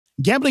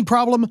Gambling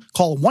problem?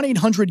 Call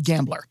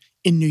 1-800-GAMBLER.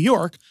 In New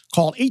York,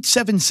 call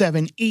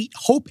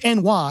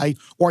 877-8-HOPE-NY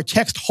or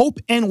text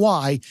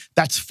HOPE-NY.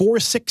 That's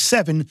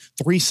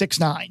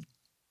 467-369.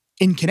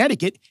 In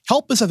Connecticut,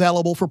 help is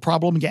available for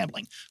problem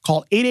gambling.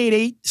 Call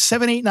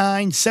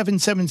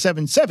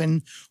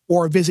 888-789-7777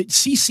 or visit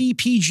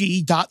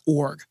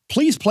ccpg.org.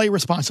 Please play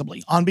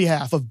responsibly on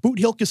behalf of Boot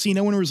Hill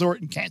Casino and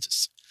Resort in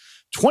Kansas.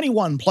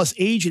 21 plus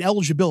age and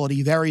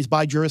eligibility varies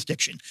by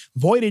jurisdiction.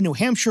 Void in New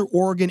Hampshire,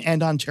 Oregon,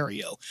 and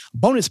Ontario.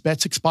 Bonus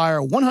bets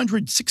expire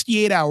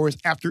 168 hours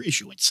after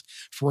issuance.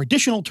 For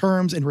additional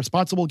terms and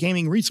responsible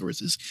gaming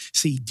resources,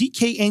 see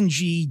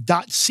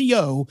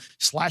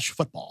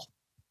dkng.co/football.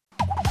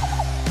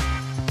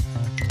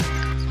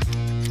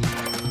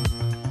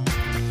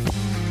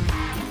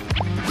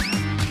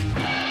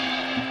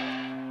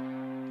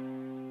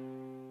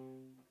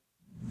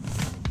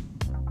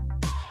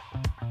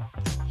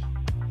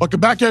 Welcome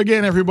back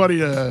again, everybody,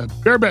 to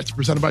Bear Bets,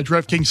 presented by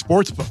DraftKings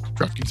Sportsbook.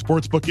 DraftKings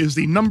Sportsbook is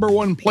the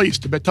 #1 place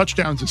to bet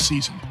touchdowns this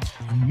season.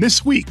 And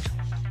this week,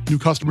 new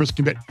customers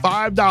can bet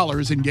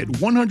 $5 and get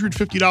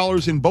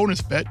 $150 in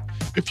bonus bet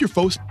if your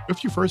first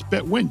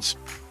bet wins.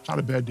 Not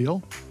a bad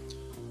deal.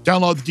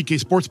 Download the DK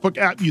Sportsbook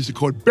app. Use the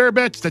code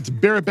BEARBETS. That's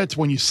BEARBETS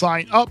when you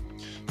sign up.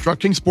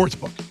 DraftKings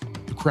Sportsbook.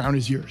 The crown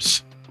is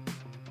yours.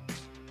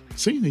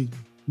 See, they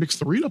mixed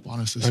the read up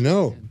on us this I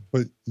know, weekend.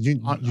 but you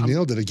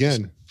nailed it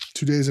again.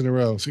 2 days in a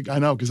row. I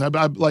know, because I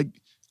like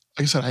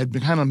I said, I had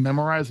been kind of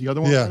memorized the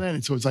other one by then,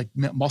 and so it's like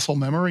muscle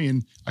memory,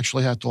 and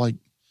actually have to like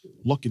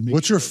look and make.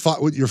 What's your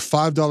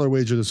 $5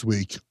 wager this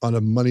week on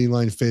a money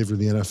line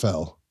favorite in the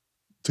NFL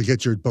to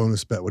get your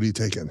bonus bet? What are you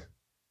taking?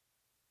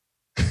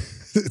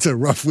 It's a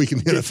rough week in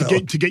the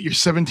NFL. To get your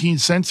 17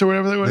 cents or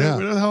whatever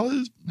the hell it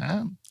is.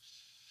 Nah.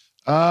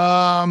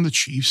 The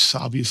Chiefs,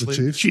 obviously.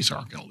 The Chiefs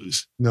aren't going to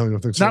lose. No, you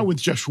don't think so? Not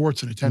with Geoff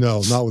Schwartz in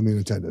attendance. No, not with me in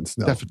attendance.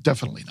 No.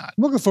 Definitely not.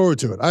 I'm looking forward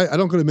to it. I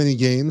don't go to many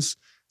games.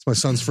 It's my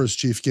son's first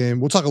Chief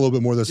game. We'll talk a little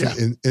bit more of this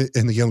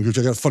in the game group.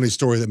 I got a funny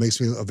story that makes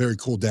me a very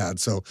cool dad.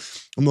 So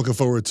I'm looking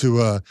forward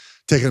to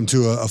taking him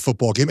to a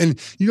football game. And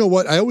you know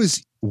what? I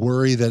always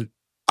worry that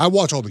I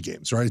watch all the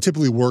games, right? I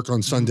typically work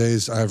on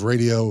Sundays. I have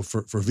radio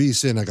for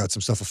VSiN. I got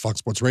some stuff for Fox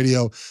Sports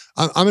Radio.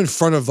 I'm in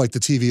front of like the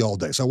TV all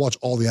day. So I watch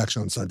all the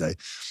action on Sunday.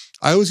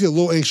 I always get a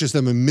little anxious that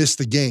I'm going to miss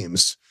the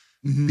games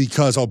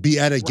because I'll be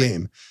at a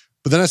game.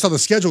 But then I saw the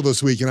schedule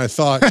this week and I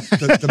thought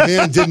the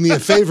man did me a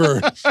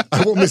favor.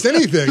 I won't miss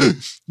anything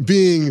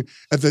being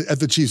at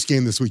the Chiefs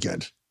game this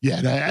weekend. Yeah,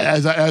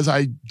 as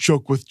I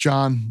joke with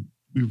John,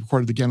 we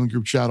recorded the gambling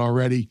group chat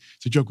already.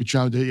 It's a joke with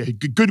John. A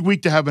good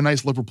week to have a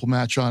nice Liverpool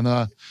match on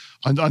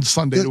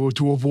Sunday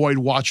to avoid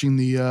watching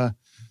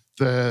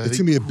it's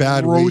gonna be a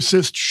bad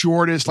grossest,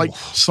 shortest. Like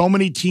so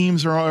many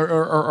teams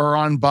are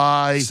on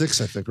bye.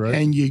 6, I think, right?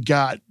 And you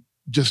got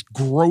just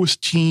gross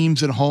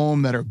teams at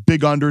home that are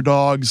big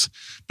underdogs.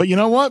 But you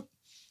know what?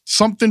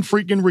 Something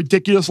freaking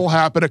ridiculous will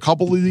happen. A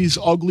couple of these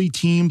ugly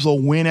teams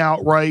will win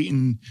outright,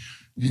 and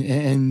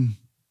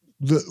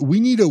we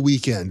need a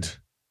weekend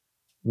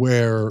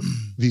where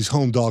these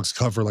home dogs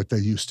cover like they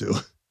used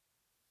to.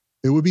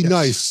 It would be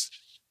nice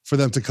for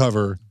them to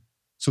cover.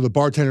 So the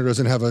bartender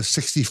doesn't have a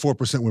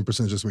 64% win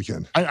percentage this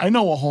weekend. I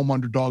know a home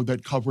underdog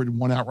that covered and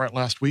won outright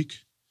last week.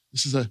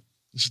 This is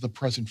the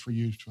present for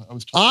you.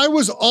 I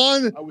was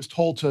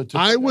told from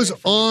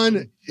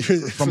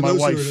my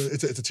wife.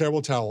 It's a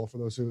terrible towel for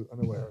those who are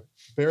unaware.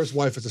 Bear's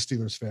wife is a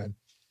Steelers fan.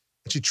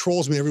 And she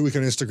trolls me every week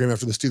on Instagram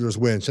after the Steelers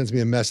win. Sends me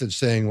a message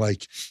saying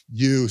like,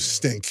 "You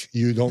stink.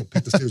 You don't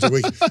pick the Steelers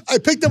every week." I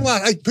picked them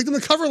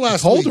to cover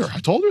last week. I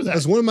told her that.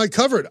 As one of my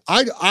covered.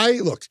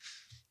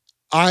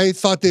 I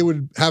thought they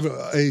would have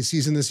a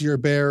season this year,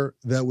 Bear,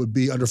 that would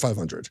be under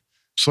 500.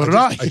 So did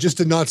I. I just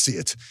did not see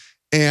it.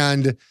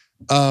 And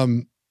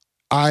I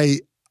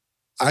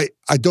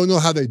don't know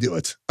how they do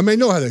it. I mean, I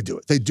know how they do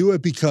it. They do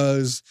it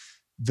because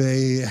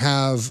they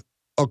have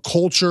a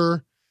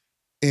culture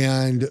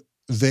and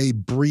they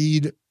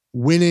breed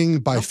winning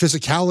by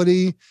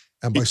physicality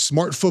and by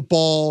smart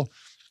football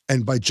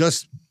and by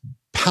just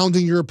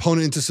pounding your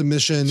opponent into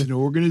submission. It's an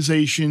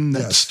organization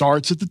that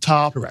starts at the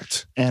top.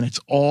 Correct. And it's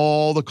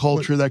all the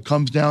culture that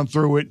comes down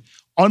through it.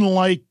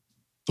 Unlike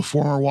the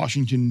former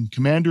Washington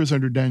Commanders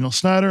under Daniel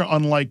Snyder,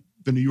 unlike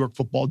the New York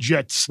Football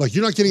Jets. Like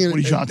you're not getting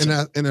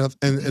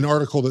an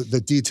article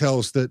that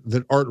details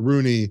that Art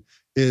Rooney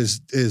is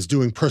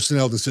doing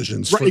personnel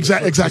decisions. Right,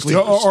 exactly.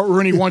 Art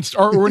Rooney wants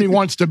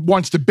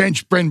to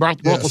bench Ben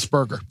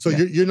Roethlisberger. So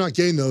you're not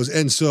getting those.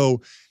 And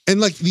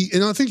I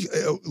think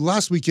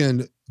last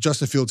weekend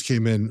Justin Fields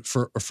came in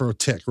for a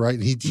tick, right?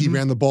 And he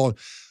ran the ball.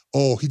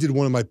 Oh, he did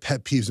one of my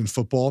pet peeves in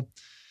football.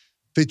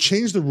 They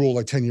changed the rule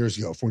like 10 years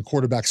ago for when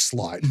quarterbacks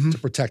slide to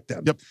protect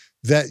them. Yep.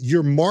 That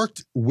you're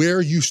marked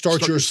where you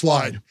start your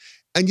slide.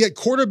 And yet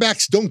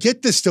quarterbacks don't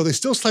get this still. They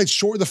still slide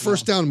short of the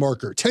first down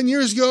marker. 10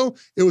 years ago,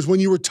 it was when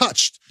you were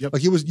touched. Yep.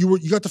 Like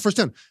you got the first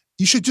down.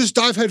 You should just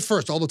dive head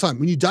first all the time.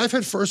 When you dive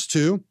head first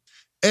too,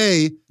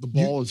 the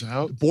ball is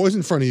out. The ball is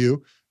in front of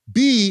you.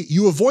 B,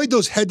 you avoid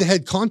those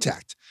head-to-head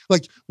contact.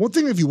 Like, one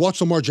thing, if you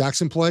watch Lamar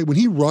Jackson play, when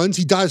he runs,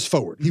 he dives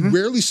forward. He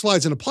rarely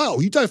slides in a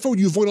pile. You dive forward,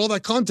 you avoid all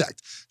that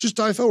contact. Just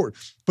dive forward.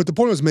 But the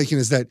point I was making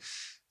is that,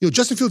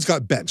 Justin Fields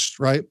got benched,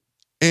 right?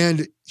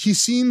 And he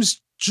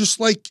seems just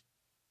like,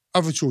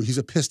 obviously he's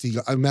a pissed.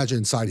 I imagine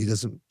inside he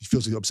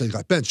feels upset he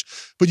got benched.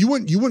 But you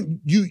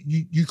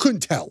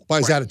couldn't tell by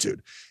his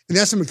attitude. And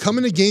that's him to come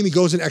in a game, he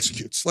goes and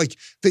executes. Like,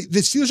 the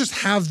Steelers just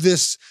have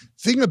this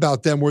thing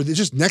about them where they're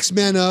just next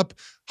man up.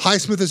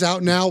 Highsmith is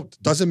out now.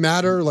 Doesn't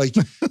matter. Like,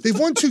 they've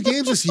won 2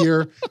 games this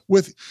year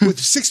with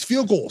 6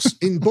 field goals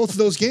in both of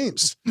those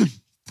games.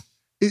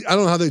 I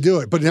don't know how they do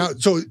it, but now,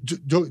 so is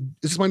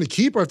this mine to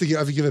keep, or have to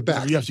give it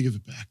back? You have to give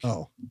it back.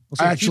 Oh,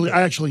 I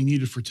actually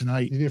need it for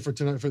tonight. You need it for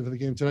tonight, for the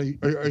game tonight.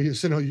 Are you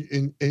sitting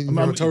in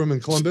your hotel room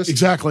in Columbus?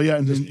 Exactly. Yeah,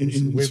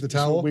 and wave the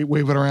towel.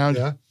 Wave it around.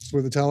 Yeah,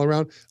 wave the towel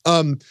around.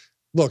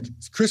 Look,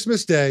 it's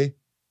Christmas Day.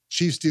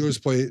 Chiefs Steelers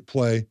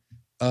play.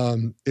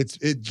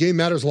 Game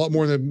matters a lot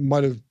more than it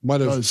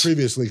might have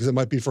previously, because it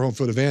might be for home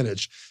field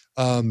advantage.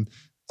 I'll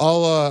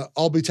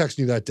be texting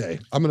you that day.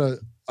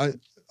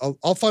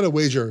 I'll find a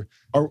wager.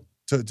 I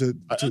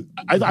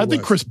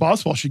think Chris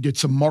Boswell should get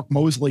some Mark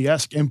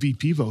Mosley-esque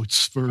MVP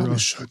votes for.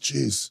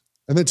 Jeez.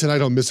 And then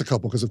tonight I'll miss a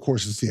couple because, of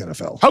course, it's the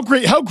NFL. How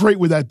great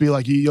would that be?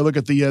 Like, you look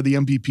at the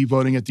MVP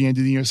voting at the end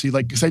of the year. See,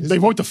 like, they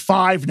vote to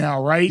 5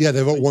 now, right? Yeah,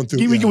 they vote 1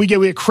 through. We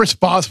get Chris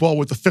Boswell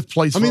with the 5th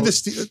place. I mean,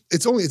 it's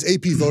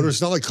AP voters.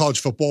 It's not like college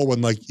football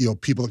when, like,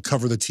 people that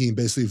cover the team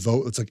basically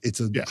vote. It's like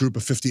it's a group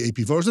of 50 AP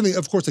voters, and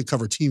of course they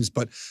cover teams.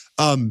 But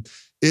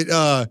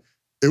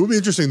it would be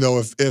interesting,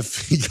 though,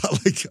 if he got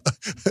like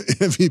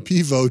an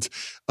MVP vote.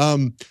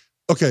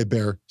 Okay,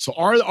 Bear. So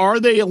are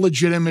they a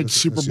legitimate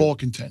Super Bowl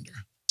contender?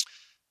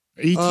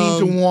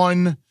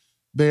 18-1.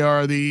 They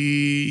are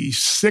the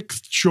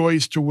 6th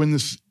choice to win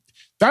this.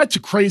 That's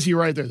crazy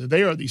right there.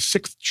 They are the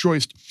 6th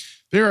choice.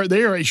 They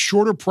are a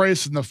shorter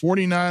price than the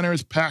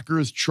 49ers,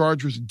 Packers,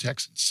 Chargers, and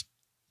Texans.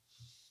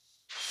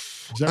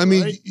 Is that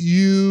right?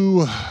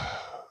 You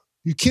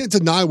can't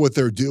deny what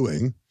they're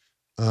doing.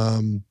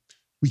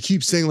 We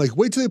keep saying, like,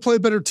 wait till they play a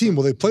better team.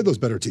 Well, they played those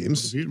better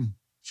teams.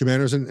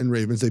 Commanders and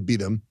Ravens, they beat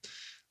them.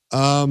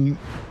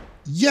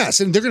 Yes,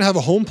 and they're going to have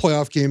a home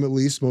playoff game at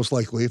least, most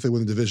likely, if they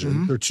win the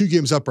division. They're 2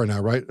 games up right now,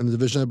 right, in the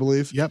division, I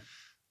believe? Yep.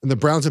 And the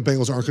Browns and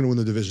Bengals aren't going to win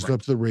the division. It's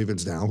up to the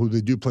Ravens now, who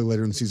they do play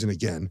later in the season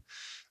again.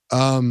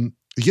 You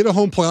get a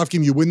home playoff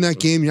game, you win that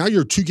game, now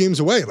you're 2 games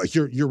away. Like,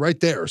 you're right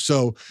there.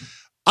 So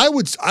I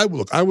would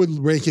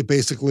rank it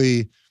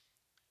basically.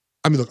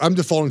 I mean, look, I'm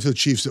defaulting to the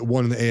Chiefs at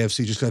 1 in the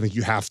AFC just because I think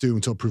you have to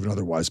until proven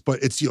otherwise.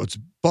 But it's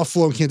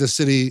Buffalo and Kansas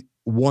City,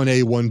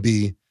 1A,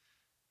 1B.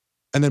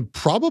 And then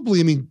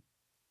probably,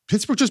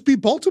 Pittsburgh just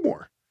beat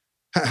Baltimore.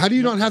 How do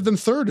you not have them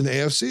 3rd in the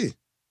AFC?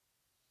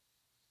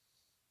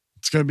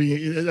 That's going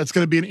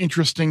to be an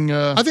interesting.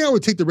 I think I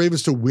would take the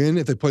Ravens to win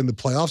if they play in the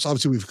playoffs.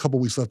 Obviously, we have a couple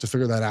weeks left to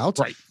figure that out.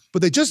 Right.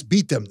 But they just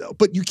beat them, though.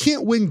 But you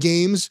can't win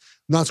games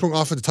not scoring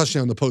off at the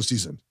touchdown in the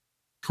postseason.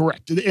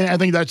 Correct. And I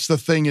think that's the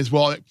thing as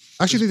well.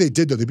 Actually, they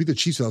did, though. They beat the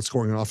Chiefs without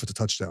scoring an offensive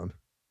touchdown.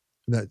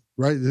 Right?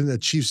 Then the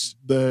Chiefs.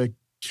 The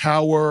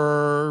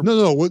Cower.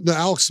 No. The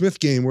Alex Smith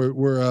game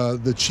where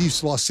the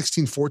Chiefs lost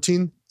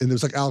 16-14. And it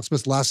was like Alex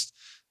Smith's last.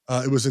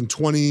 It was in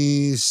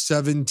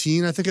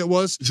 2017, I think it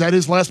was. Is that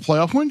his last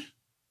playoff win?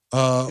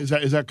 Is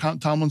that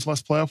Tomlin's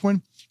last playoff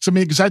win? So,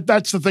 because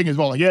that's the thing as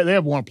well. Like, yeah, they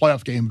haven't won a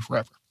playoff game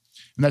forever.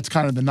 And that's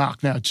kind of the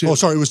knock now, too. Oh,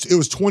 sorry. It was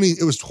the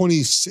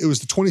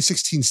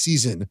 2016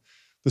 season.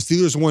 The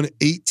Steelers won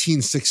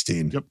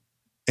 18-16. Yep.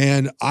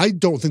 And I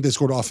don't think they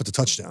scored off at the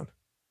touchdown.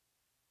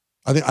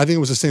 I think it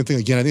was the same thing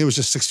again. I think it was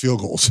just 6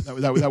 field goals.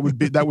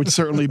 That would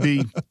certainly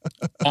be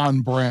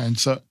on brand.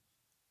 So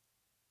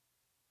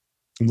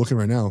I'm looking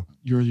right now.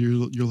 You're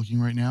looking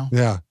right now?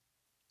 Yeah.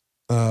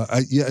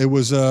 It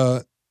was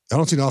I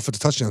don't see an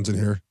offensive touchdowns in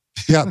here.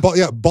 Yeah,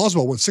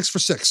 Boswell went 6 for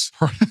 6.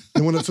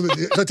 They won so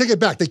I take it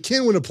back. They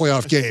can win a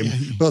playoff game,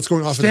 but it's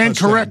going off. Stand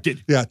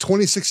corrected. Yeah,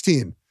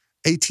 2016,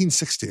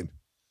 18-16.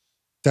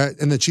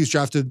 And the Chiefs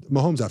drafted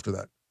Mahomes after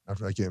that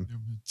game.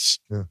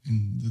 The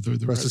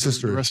rest is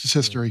history. The rest is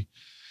history.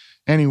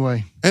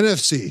 Anyway.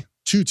 NFC.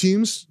 2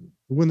 teams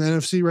win the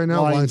NFC right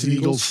now. Lions and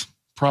Eagles.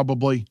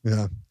 Probably.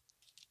 Yeah.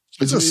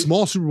 It's a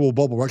small Super Bowl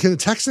bubble, right? Can the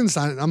Texans?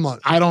 I'm not.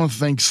 I don't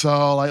think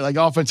so. Like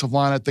offensive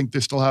line, I think they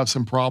still have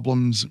some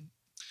problems.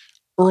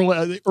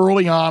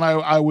 Early on,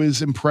 I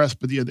was impressed,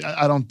 but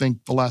I don't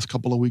think the last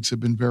couple of weeks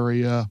have been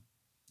very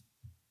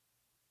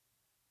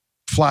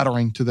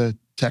flattering to the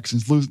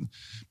Texans losing.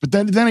 But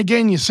then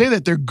again, you say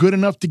that they're good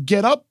enough to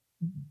get up,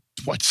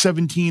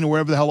 17 or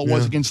whatever the hell it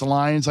was against the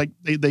Lions. Like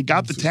they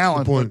got the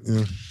talent. Point,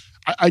 but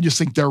I just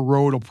think their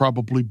road will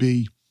probably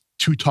be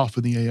too tough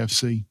in the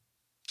AFC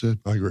to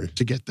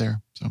get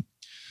there. So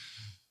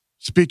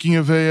speaking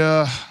of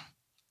a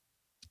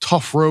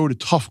tough road, a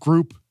tough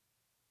group,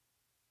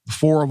 the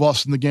 4 of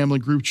us in the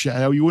gambling group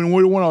chat, you wouldn't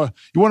want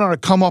to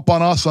come up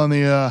on us on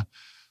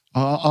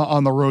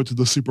the road to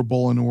the Super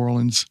Bowl in New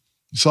Orleans.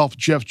 Yourself,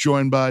 Geoff,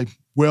 joined by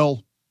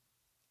Will,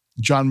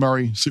 John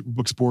Murray,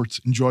 Superbook Sports.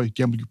 Enjoy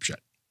gambling group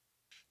chat.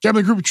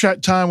 Gambling Group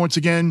Chat time once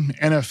again.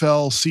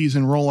 NFL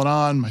season rolling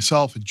on.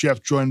 Myself and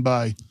Geoff joined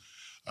by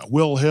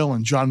Will Hill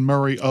and John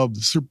Murray of the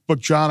Superbook.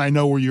 John, I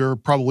know where you're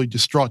probably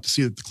distraught to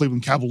see that the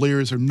Cleveland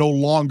Cavaliers are no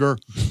longer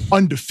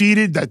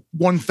undefeated. That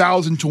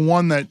 1,000 to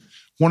 1 that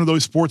one of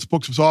those sports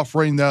books was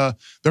offering, their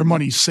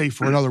money's safe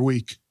for another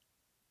week.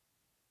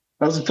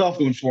 That was a tough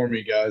one for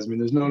me, guys. I mean,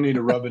 there's no need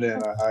to rub it in.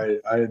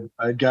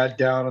 I got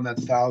down on that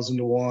 1,000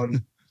 to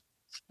 1.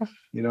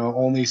 You know,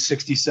 only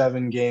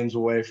 67 games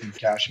away from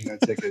cashing that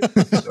ticket.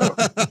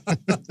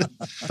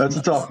 So that's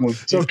a tough one.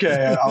 It's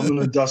okay. I'm going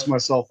to dust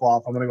myself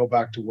off. I'm going to go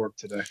back to work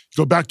today.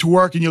 Go back to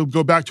work, and you'll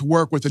go back to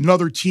work with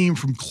another team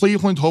from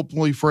Cleveland,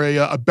 hopefully for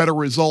a better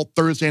result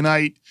Thursday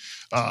night.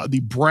 The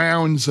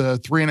Browns,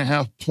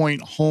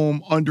 3.5-point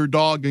home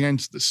underdog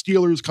against the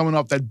Steelers, coming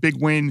off that big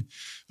win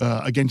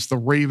against the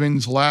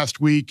Ravens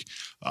last week.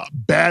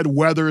 Bad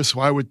weather,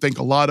 so I would think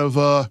a lot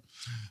of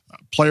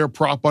player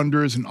prop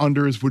unders and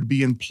unders would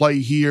be in play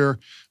here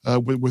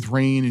with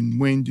rain and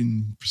wind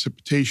and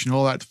precipitation,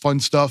 all that fun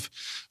stuff.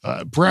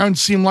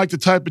 Browns seem like the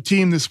type of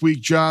team this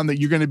week, John, that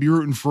you're going to be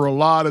rooting for a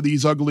lot of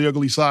these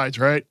ugly sides,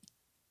 right?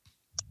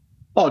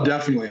 Oh,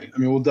 definitely. I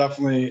mean, we'll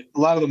definitely – a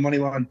lot of the money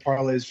line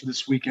parlays for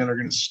this weekend are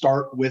going to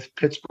start with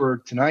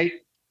Pittsburgh tonight.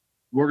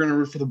 We're going to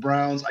root for the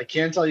Browns. I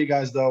can tell you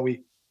guys, though,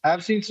 we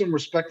have seen some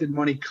respected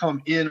money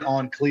come in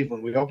on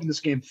Cleveland. We opened this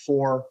game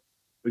 4.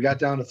 We got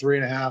down to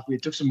 3.5. We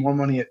took some more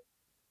money at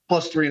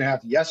plus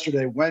 3.5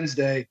 yesterday,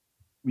 Wednesday.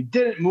 We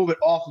didn't move it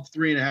off of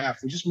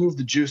 3.5. We just moved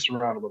the juice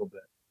around a little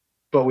bit.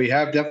 But we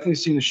have definitely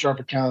seen the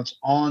sharp accounts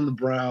on the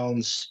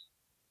Browns.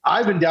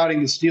 I've been doubting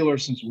the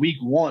Steelers since week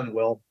 1,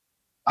 Will.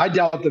 I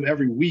doubt them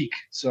every week,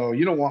 so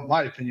you don't want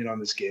my opinion on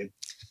this game.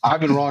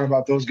 I've been wrong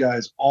about those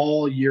guys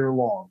all year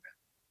long.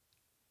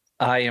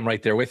 I am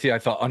right there with you. I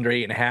thought under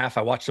 8.5.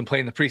 I watched them play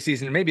in the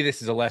preseason. Maybe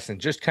this is a lesson.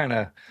 Just kind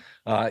of,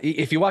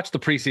 if you watch the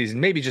preseason,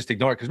 maybe just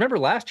ignore it. Because remember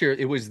last year,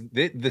 it was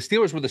the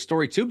Steelers were the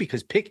story too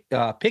because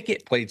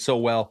Pickett played so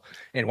well.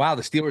 And wow,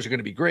 the Steelers are going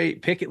to be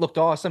great. Pickett looked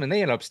awesome, and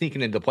they ended up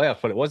sneaking into the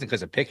playoffs. But it wasn't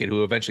because of Pickett,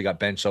 who eventually got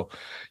benched. So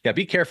yeah,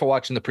 be careful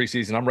watching the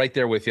preseason. I'm right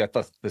there with you. I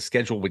thought the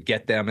schedule would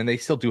get them, and they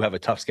still do have a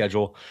tough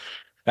schedule.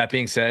 That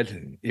being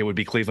said, it would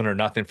be Cleveland or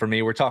nothing for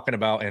me. We're talking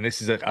about, and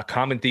this is a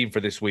common theme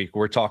for this week,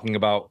 we're talking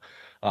about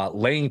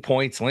laying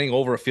points, laying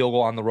over a field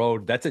goal on the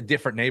road. That's a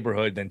different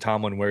neighborhood than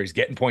Tomlin, where he's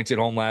getting points at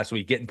home last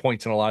week, getting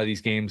points in a lot of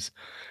these games.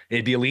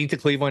 It'd be a lean to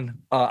Cleveland.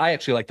 I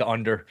actually like the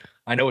under.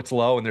 I know it's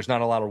low and there's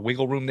not a lot of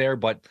wiggle room there,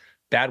 but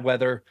bad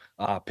weather.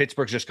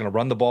 Pittsburgh's just going to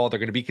run the ball. They're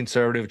going to be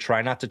conservative,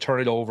 try not to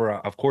turn it over.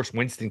 Of course,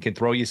 Winston can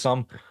throw you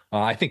some.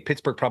 I think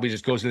Pittsburgh probably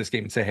just goes to this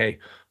game and say, hey,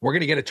 we're going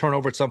to get a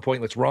turnover at some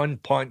point. Let's run,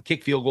 punt,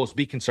 kick field goals,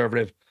 be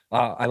conservative.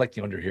 I like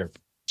the under here.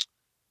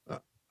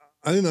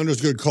 I think the under is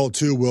a good call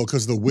too, Will,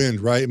 because of the wind,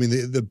 right? I mean,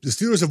 the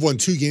Steelers have won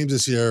 2 games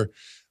this year,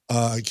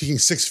 kicking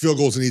 6 field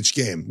goals in each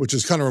game, which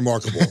is kind of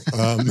remarkable.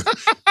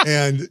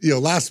 And,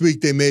 last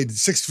week they made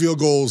 6 field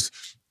goals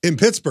in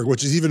Pittsburgh,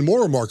 which is even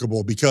more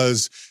remarkable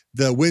because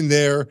the wind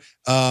there.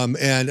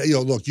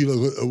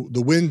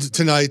 The wind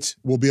tonight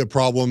will be a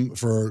problem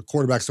for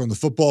quarterbacks throwing the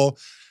football.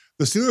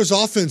 The Steelers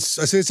offense,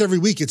 I say this every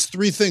week, it's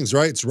 3 things,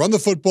 right? It's run the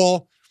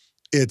football,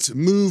 it's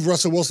move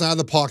Russell Wilson out of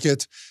the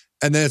pocket,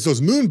 and then it's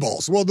those moon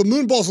balls. Well, the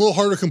moon ball's a little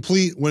harder to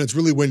complete when it's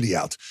really windy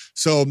out.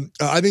 So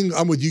I think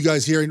I'm with you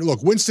guys here. And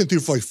look, Winston threw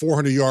for like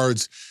 400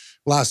 yards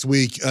last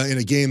week in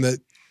a game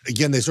that,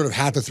 again, they sort of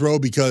had to throw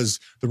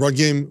because the run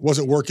game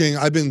wasn't working.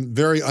 I've been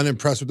very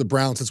unimpressed with the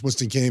Browns since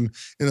Winston came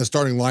in the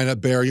starting lineup.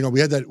 Bear, we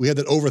had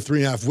that over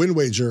 3.5 win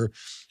wager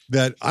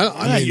that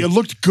I mean, it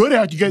looked good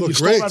out. You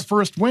stole that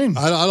first win.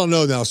 I don't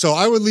know now. So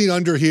I would lean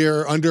under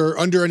here,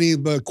 under any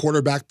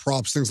quarterback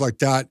props, things like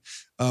that,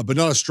 but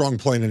not a strong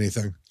play in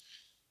anything.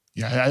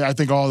 Yeah, I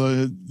think all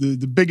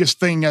the biggest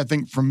thing, I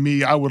think, from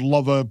me, I would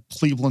love a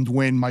Cleveland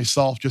win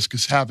myself just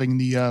because having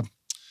a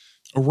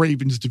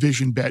Ravens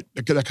division bet,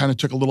 that kind of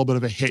took a little bit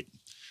of a hit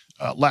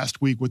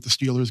last week with the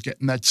Steelers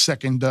getting that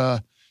second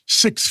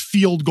 6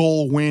 field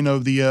goal win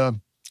of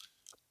the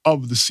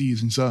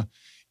season. So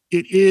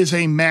it is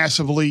a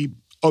massively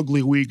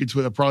ugly week. It's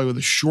probably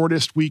the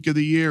shortest week of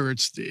the year.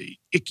 It's the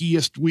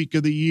ickiest week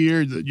of the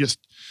year. Just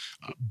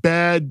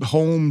bad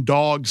home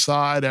dog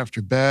side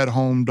after bad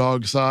home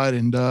dog side.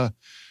 And we're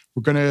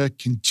going to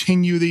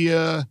continue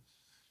the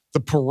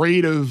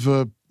parade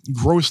of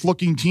gross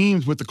looking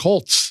teams with the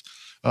Colts.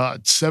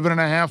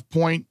 7.5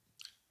 point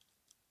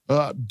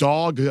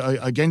dog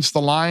against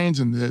the Lions,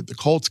 and the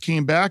Colts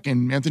came back,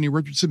 and Anthony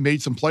Richardson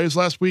made some plays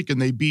last week,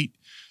 and they beat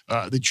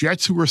the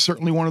Jets, who are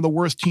certainly one of the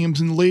worst teams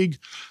in the league.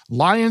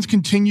 Lions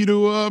continue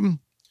to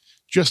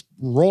just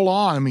roll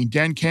on. I mean,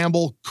 Dan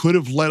Campbell could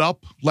have let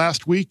up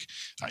last week.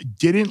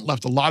 Didn't,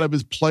 left a lot of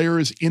his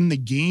players in the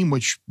game,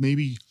 which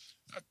maybe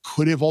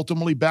could have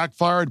ultimately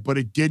backfired, but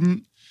it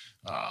didn't.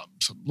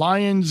 So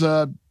Lions,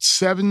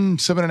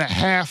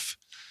 7.5,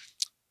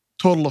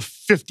 total of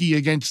 50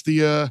 against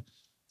the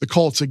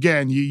Colts.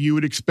 Again, you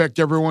would expect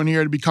everyone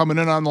here to be coming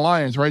in on the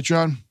Lions, right,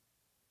 John?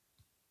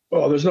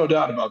 Well, there's no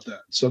doubt about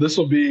that. So this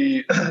will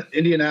be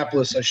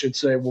Indianapolis, I should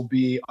say, will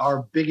be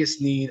our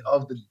biggest need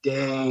of the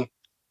day.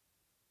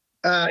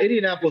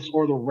 Indianapolis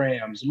or the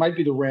Rams. It might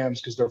be the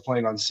Rams because they're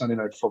playing on Sunday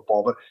Night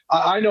Football. But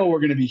I know we're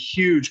going to be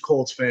huge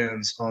Colts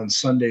fans on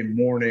Sunday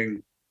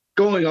morning.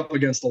 Going up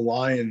against the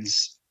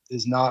Lions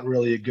is not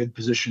really a good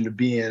position to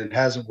be in. It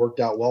hasn't worked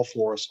out well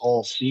for us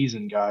all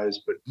season, guys.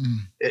 But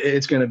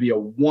it's going to be a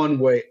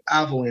one-way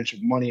avalanche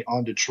of money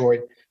on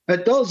Detroit.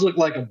 That does look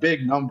like a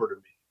big number to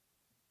me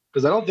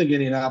because I don't think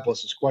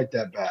Indianapolis is quite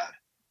that bad.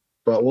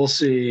 But we'll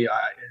see.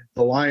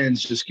 The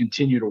Lions just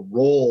continue to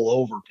roll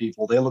over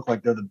people. They look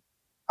like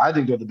I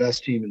think they're the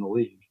best team in the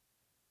league.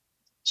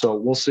 So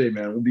we'll see,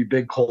 man. We'll be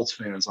big Colts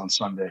fans on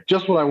Sunday.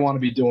 Just what I want to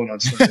be doing on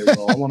Sunday,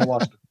 Will. I want to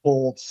watch the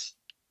Colts.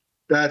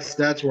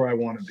 That's where I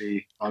want to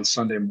be on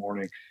Sunday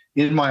morning.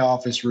 In my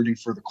office rooting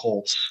for the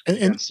Colts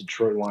against the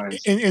Detroit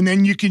Lions. And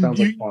then you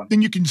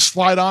can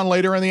slide on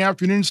later in the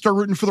afternoon and start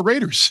rooting for the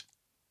Raiders.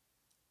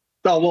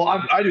 Oh,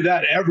 well, I do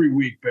that every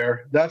week,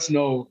 Bear. That's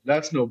no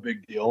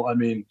big deal. I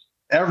mean,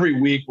 every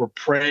week we're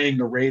praying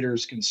the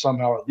Raiders can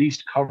somehow at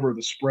least cover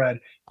the spread.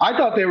 I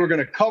thought they were going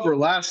to cover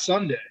last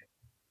Sunday,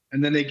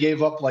 and then they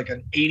gave up like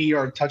an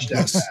 80-yard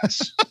touchdown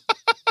pass.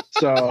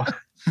 So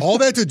all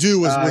they had to do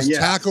was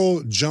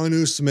tackle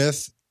Jonnu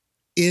Smith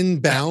in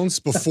bounds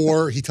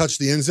before he touched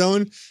the end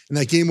zone, and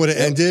that game would have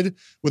ended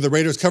with the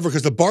Raiders cover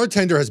because the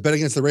bartender has bet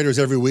against the Raiders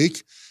every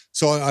week.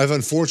 So I've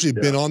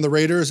unfortunately been on the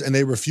Raiders, and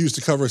they refuse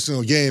to cover a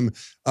single game.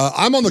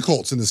 I'm on the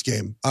Colts in this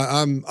game.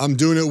 I'm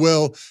doing it,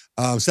 Will.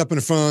 Stepping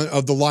in front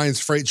of the Lions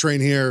freight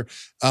train here.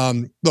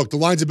 Look, the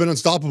Lions have been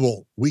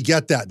unstoppable. We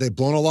get that. They've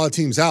blown a lot of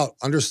teams out.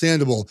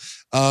 Understandable.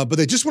 But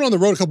they just went on the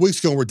road a couple weeks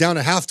ago, and we're down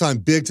at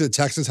halftime big to the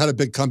Texans. Had a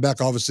big comeback,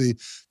 obviously,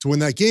 to win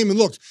that game. And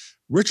look,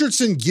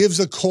 Richardson gives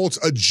the Colts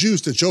a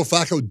juice that Joe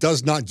Flacco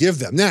does not give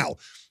them. Now,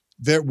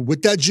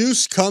 with that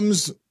juice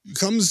comes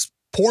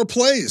poor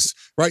plays,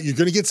 right? You're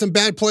going to get some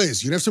bad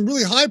plays. You're going to have some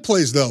really high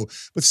plays, though.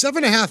 But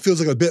 7.5 feels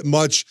like a bit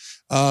much.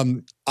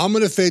 I'm going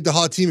to fade the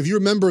hot team. If you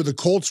remember, the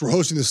Colts were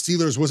hosting the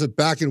Steelers. Was it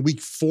back in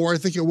week 4? I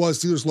think it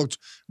was. Steelers looked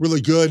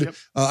really good. Yep.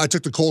 I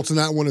took the Colts in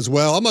that one as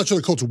well. I'm not sure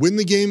the Colts win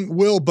the game,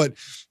 Will, but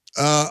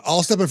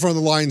I'll step in front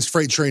of the Lions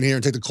freight train here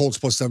and take the Colts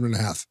plus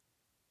 7.5.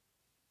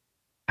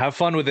 Have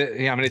fun with it.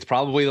 Yeah, I mean, it's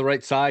probably the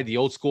right side. The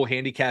old school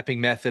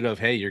handicapping method of,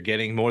 hey, you're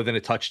getting more than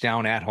a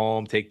touchdown at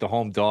home. Take the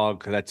home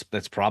dog.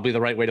 That's probably the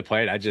right way to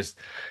play it.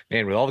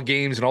 Man, with all the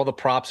games and all the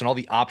props and all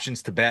the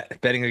options to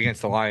betting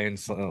against the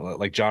Lions,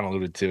 like John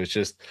alluded to, it's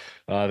just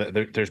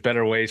there's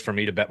better ways for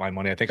me to bet my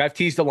money. I think I've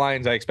teased the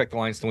Lions. I expect the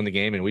Lions to win the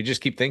game, and we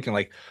just keep thinking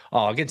like,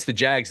 oh, against the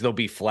Jags they'll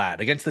be flat.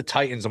 Against the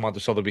Titans a month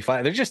or so they'll be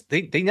flat. They're just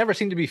they never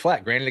seem to be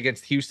flat. Granted,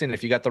 against Houston,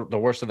 if you got the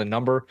worst of the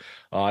number,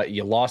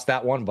 you lost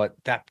that one, but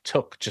that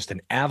took just an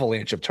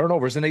avalanche of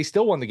turnovers, and they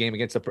still won the game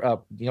against a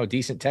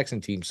decent Texan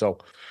team. So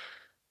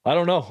I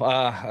don't know.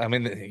 I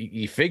mean,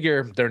 you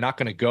figure they're not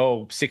going to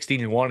go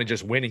 16-1 and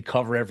just win and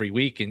cover every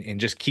week and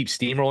just keep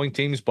steamrolling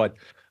teams. But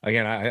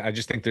again, I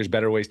just think there's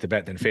better ways to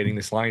bet than fading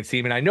this Lions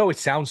team. And I know it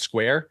sounds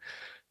square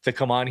to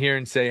come on here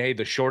and say, hey,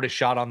 the shortest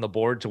shot on the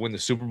board to win the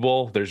Super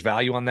Bowl, there's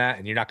value on that,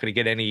 and you're not going to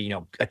get any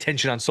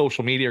attention on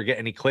social media or get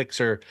any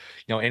clicks or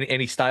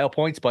any style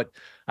points. But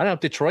I don't know,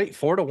 Detroit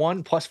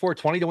 4-1 plus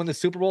 420 to win the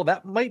Super Bowl,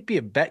 that might be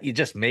a bet you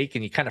just make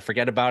and you kind of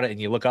forget about it,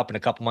 and you look up in a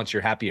couple months,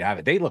 you're happy to have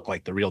it. They look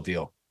like the real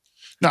deal.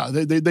 No,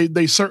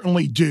 they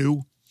certainly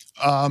do.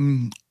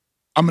 I'm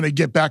going to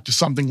get back to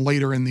something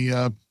later in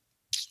the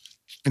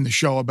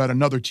show about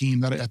another team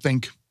that I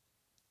think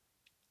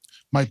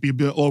might be a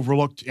bit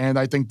overlooked, and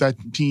I think that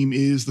team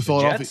is the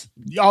Philadelphia. Jets?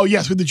 Oh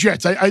yes, with the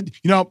Jets.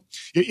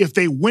 If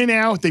they win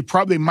out, they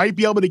probably might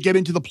be able to get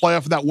into the playoff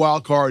of that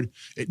wild card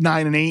at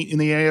 9-8 in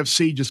the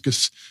AFC, just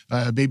because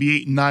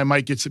maybe 8-9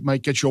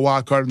 might get you a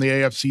wild card in the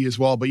AFC as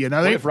well. But yeah,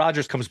 now what if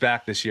Rodgers comes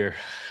back this year?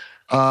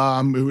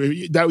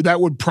 That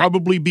would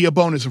probably be a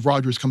bonus if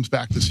Rodgers comes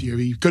back this year.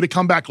 He could have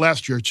come back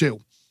last year too.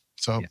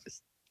 So,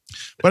 yes.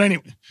 But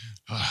anyway,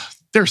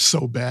 they're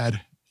so bad.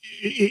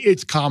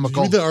 It's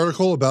comical. Did you read the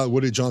article about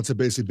Woody Johnson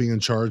basically being in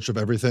charge of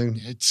everything?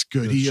 It's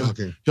good.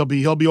 Shocking. He'll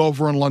be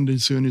over in London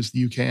soon as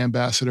the UK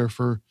ambassador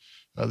for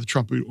the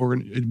Trump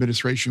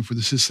administration for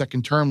his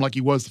second term, like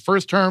he was the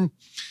first term,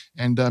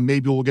 and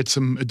maybe we'll get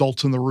some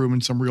adults in the room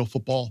and some real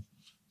football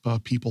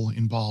people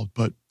involved.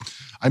 But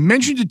I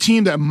mentioned a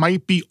team that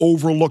might be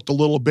overlooked a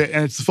little bit,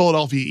 and it's the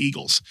Philadelphia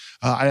Eagles.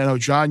 I know,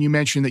 John, you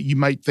mentioned that you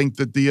might think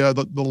that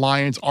the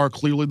Lions are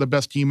clearly the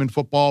best team in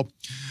football.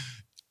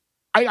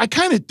 I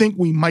kind of think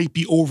we might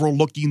be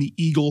overlooking the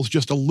Eagles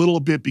just a little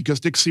bit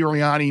because Dick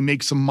Sirianni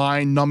makes some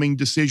mind-numbing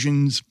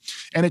decisions,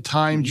 and at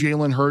times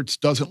Jalen Hurts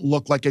doesn't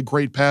look like a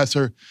great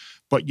passer.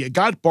 But you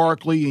got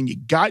Barkley and you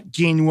got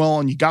Gainwell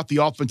and you got the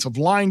offensive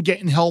line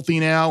getting healthy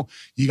now.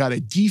 You got a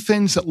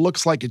defense that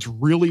looks like it's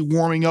really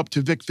warming up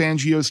to Vic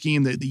Fangio's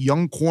scheme. The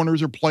young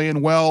corners are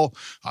playing well.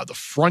 The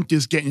front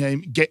is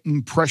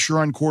getting pressure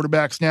on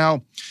quarterbacks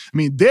now. I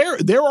mean,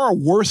 there are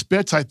worse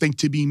bets, I think,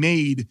 to be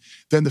made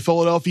than the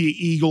Philadelphia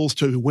Eagles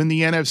to win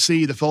the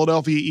NFC, the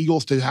Philadelphia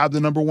Eagles to have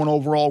the number 1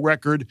 overall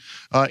record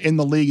in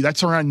the league.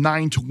 That's around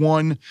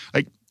 9-1.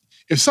 Like,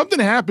 if something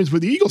happens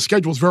with the Eagles'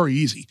 schedule is very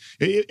easy.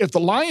 If the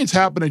Lions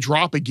happen to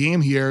drop a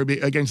game here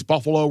against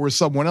Buffalo or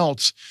someone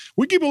else,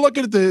 we keep a look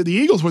at the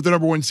Eagles with the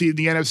number one seed in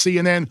the NFC,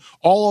 and then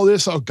all of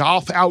this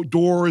golf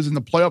outdoors in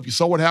the playoff. You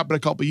saw what happened a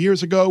couple of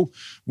years ago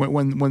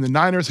when the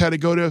Niners had to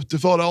go to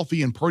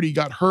Philadelphia and Purdy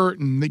got hurt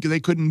and they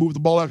couldn't move the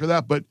ball after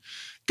that. But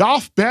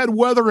Goff, bad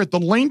weather at the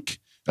link,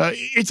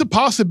 it's a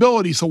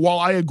possibility. So while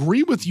I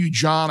agree with you,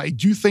 John, I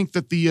do think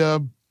that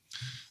the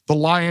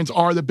Lions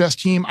are the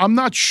best team. I'm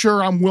not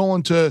sure I'm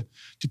willing to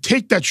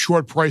take that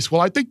short price. Well,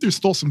 I think there's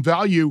still some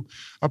value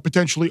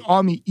potentially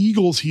on the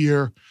Eagles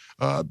here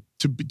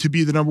to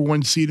be the number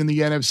one seed in the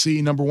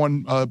NFC, number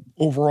one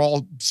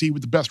overall seed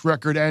with the best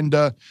record, and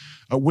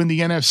win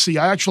the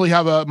NFC. I actually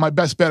have my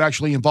best bet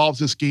actually involves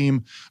this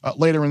game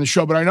later in the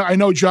show. But I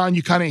know, John,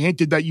 you kind of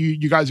hinted that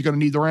you guys are going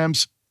to need the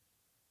Rams.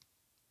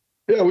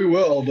 Yeah, we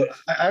will. But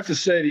I have to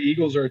say the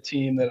Eagles are a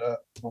team that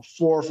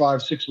 4,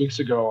 5, 6 weeks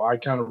ago, I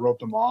kind of wrote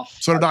them off.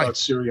 So did I. Thought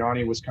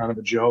Sirianni was kind of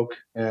a joke,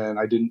 and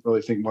I didn't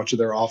really think much of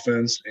their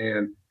offense.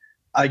 And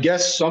I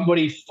guess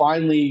somebody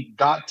finally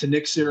got to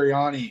Nick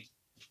Sirianni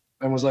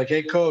and was like,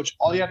 hey, coach,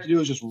 all you have to do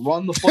is just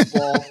run the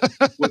football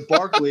with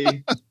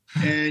Barkley,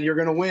 and you're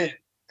going to win.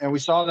 And we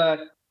saw that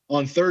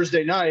on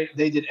Thursday night.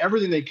 They did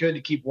everything they could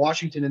to keep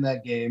Washington in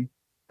that game.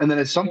 And then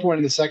at some point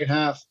in the second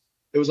half,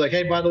 it was like,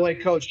 hey, by the way,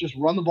 coach, just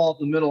run the ball up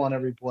the middle on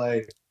every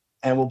play,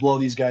 and we'll blow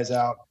these guys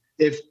out.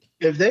 If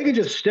they can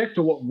just stick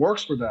to what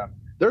works for them,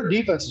 their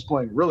defense is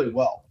playing really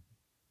well.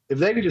 If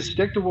they can just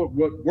stick to what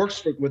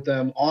works with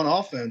them on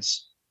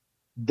offense,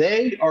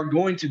 they are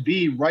going to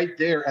be right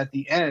there at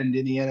the end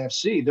in the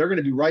NFC. They're going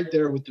to be right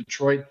there with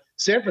Detroit.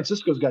 San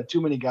Francisco's got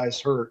too many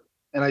guys hurt,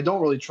 and I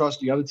don't really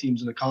trust the other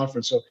teams in the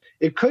conference. So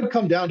it could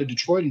come down to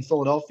Detroit and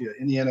Philadelphia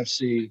in the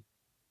NFC.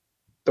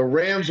 The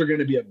Rams are going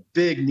to be a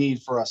big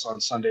need for us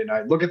on Sunday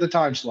night. Look at the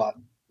time slot.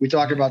 We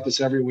talk about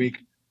this every week.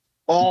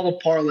 All the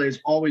parlays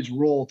always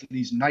roll to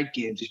these night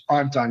games, these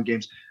primetime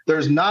games.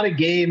 There's not a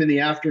game in the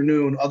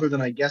afternoon other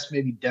than, I guess,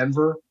 maybe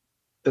Denver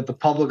that the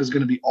public is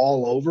going to be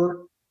all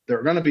over.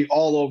 They're going to be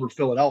all over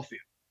Philadelphia.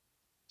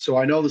 So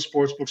I know the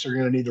sports books are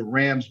going to need the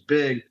Rams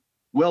big.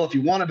 Well, if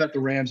you want to bet the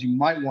Rams, you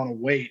might want to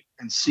wait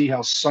and see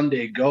how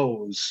Sunday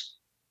goes.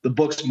 The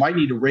books might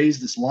need to raise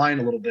this line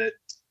a little bit,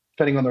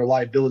 depending on their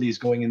liabilities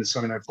going into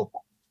Sunday Night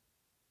Football.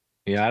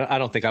 Yeah, I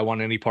don't think I want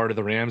any part of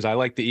the Rams. I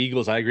like the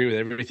Eagles. I agree with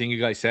everything you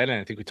guys said.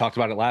 And I think we talked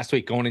about it last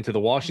week going into the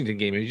Washington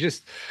game. It's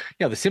just,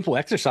 the simple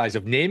exercise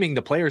of naming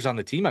the players on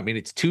the team. I mean,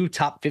 it's 2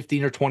 top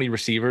 15 or 20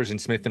 receivers in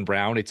Smith and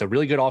Brown. It's a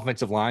really good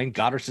offensive line.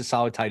 Goddard's a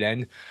solid tight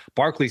end.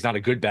 Barkley's not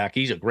a good back.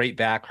 He's a great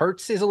back.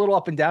 Hurts is a little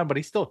up and down, but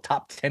he's still a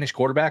top 10-ish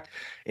quarterback.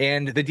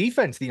 And the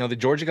defense, the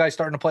Georgia guys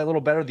starting to play a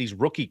little better. These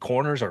rookie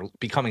corners are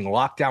becoming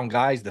lockdown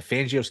guys. The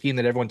Fangio scheme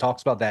that everyone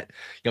talks about that,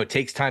 it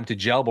takes time to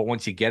gel, but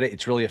once you get it,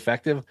 it's really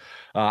effective.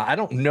 I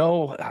don't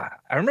know.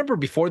 I remember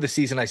before the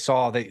season, I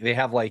saw they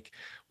have like,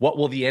 what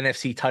will the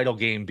NFC title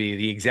game be?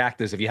 The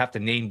exactas, if you have to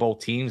name both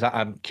teams.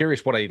 I'm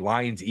curious what a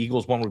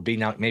Lions-Eagles one would be.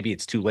 Now, maybe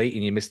it's too late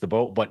and you missed the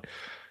boat, but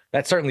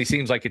that certainly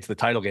seems like it's the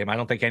title game. I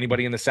don't think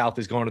anybody in the South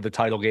is going to the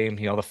title game.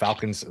 The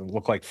Falcons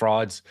look like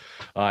frauds.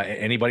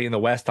 Anybody in the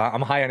West,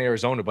 I'm high on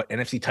Arizona, but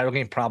NFC title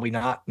game, probably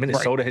not.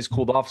 Minnesota has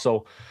cooled off,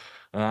 so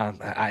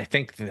I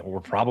think that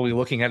we're probably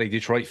looking at a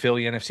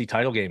Detroit-Philly NFC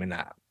title game, and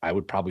I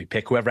would probably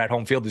pick whoever at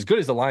home field. As good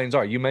as the Lions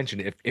are, you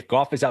mentioned if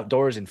Goff is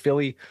outdoors in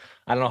Philly,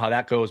 I don't know how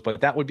that goes,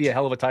 but that would be a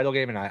hell of a title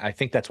game, and I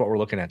think that's what we're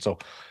looking at. So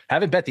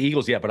haven't bet the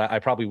Eagles yet, but I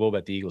probably will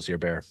bet the Eagles here,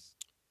 Bear.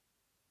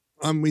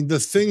 I mean, the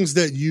things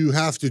that you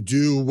have to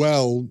do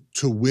well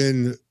to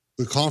win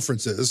the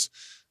conferences,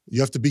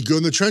 you have to be good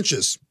in the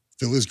trenches.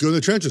 Philly's good in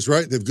the trenches,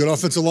 right? They have good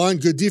offensive line,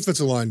 good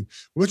defensive line.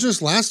 We mentioned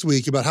this last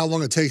week about how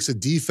long it takes a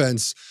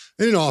defense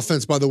and an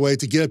offense, by the way,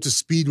 to get up to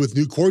speed with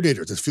new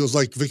coordinators. It feels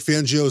like Vic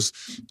Fangio's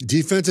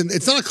defense, and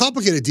it's not a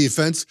complicated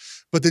defense,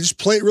 but they just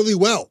play it really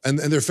well, and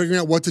they're figuring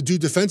out what to do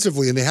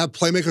defensively, and they have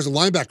playmakers and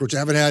linebackers, which I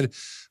haven't had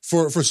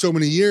for so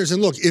many years.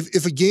 And look,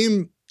 if a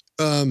game,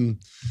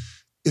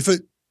 if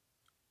it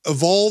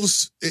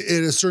evolves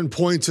at a certain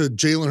point to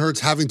Jalen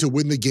Hurts having to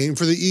win the game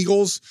for the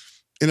Eagles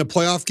in a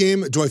playoff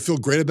game, do I feel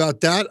great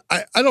about that?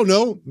 I don't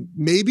know,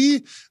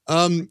 maybe,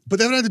 but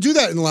they haven't had to do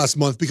that in the last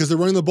month because they're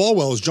running the ball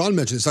well, as John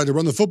mentioned, decided to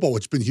run the football,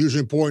 which has been hugely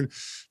important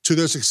to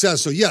their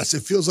success. So yes,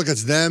 it feels like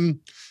it's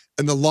them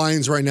and the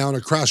Lions right now in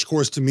a crash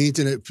course to meet,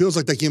 and it feels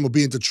like that game will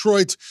be in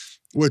Detroit,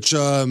 which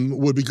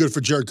would be good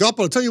for Jared Goff.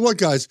 But I'll tell you what,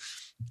 guys,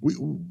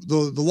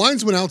 the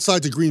Lions went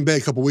outside to Green Bay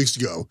a couple weeks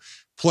ago,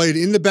 played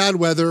in the bad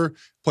weather,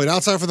 played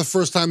outside for the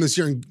first time this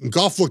year, and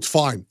Goff looked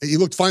fine. He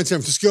looked fine in San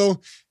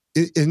Francisco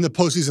in the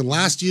postseason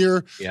last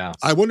year. Yeah.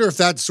 I wonder if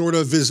that sort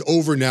of is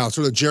over now,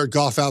 sort of Jared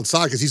Goff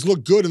outside, because he's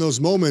looked good in those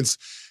moments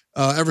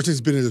ever since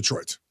he's been in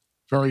Detroit.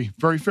 Very,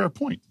 very fair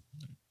point.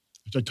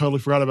 Which I totally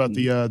forgot about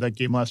that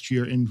game last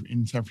year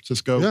in San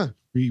Francisco. Yeah.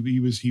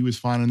 He was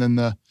fine. And then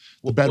the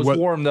bad weather. It was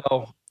warm,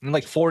 though. In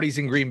like 40s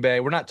in Green Bay.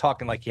 We're not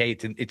talking like, hey,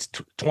 it's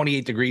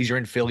 28 degrees. You're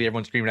in Philly.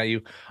 Everyone's screaming at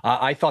you.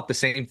 I thought the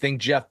same thing,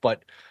 Geoff,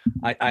 but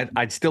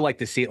I'd still like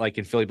to see it like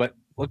in Philly. But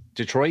look,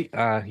 Detroit,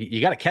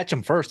 you got to catch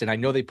them first. And I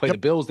know they play the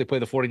Bills, they play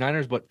the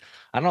 49ers, but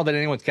I don't know that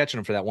anyone's catching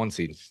them for that one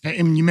seed.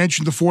 And you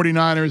mentioned the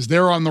 49ers.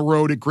 They're on the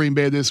road at Green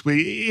Bay this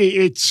week.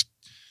 It's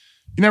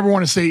you never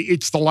want to say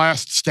it's the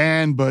last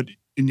stand, but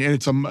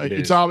it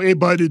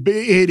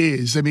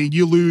is. I mean,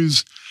 you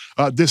lose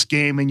this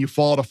game and you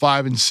fall to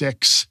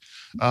 5-6.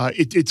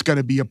 It's going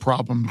to be a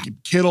problem.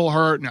 Kittle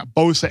hurt now.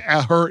 Bosa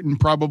hurt and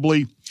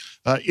probably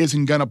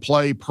isn't going to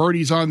play.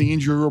 Purdy's on the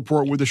injury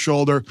report with the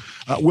shoulder.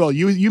 Will,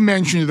 you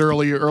mentioned it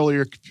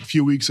earlier a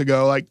few weeks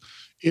ago. Like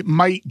it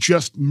might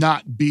just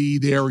not be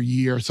their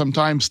year.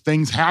 Sometimes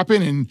things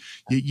happen and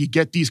you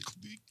get these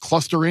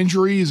cluster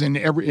injuries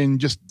and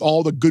just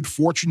all the good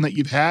fortune that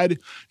you've had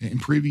in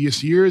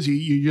previous years.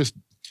 You just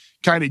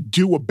kind of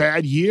do a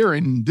bad year,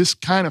 and this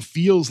kind of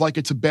feels like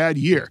it's a bad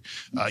year.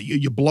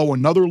 You blow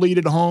another lead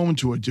at home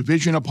to a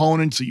division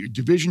opponent, so your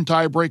division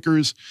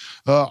tiebreakers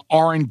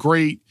aren't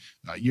great.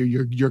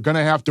 You're going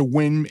to have to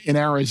win in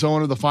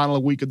Arizona the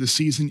final week of the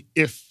season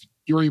if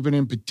you're even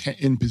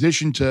in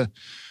position to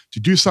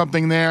do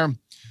something there.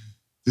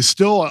 There's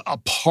still a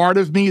part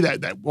of me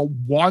that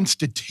wants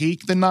to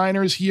take the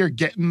Niners here,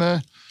 getting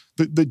the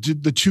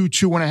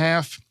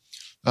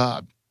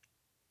 2.5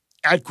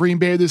 at Green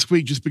Bay this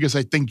week, just because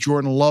I think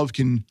Jordan Love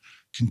can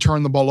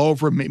turn the ball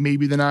over.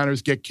 Maybe the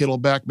Niners get Kittle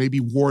back. Maybe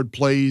Ward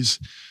plays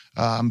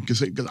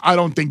because I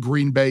don't think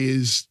Green Bay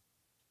is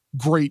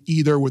great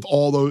either with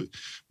all those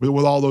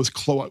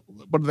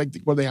what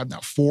do they have now?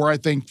 4, I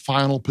think,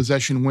 final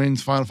possession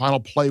wins, final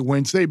play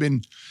wins. They've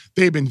been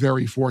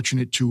very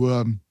fortunate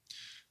to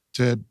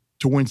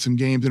win some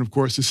games. And of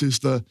course, this is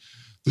the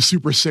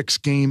Super 6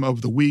 game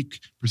of the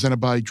week presented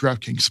by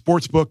DraftKings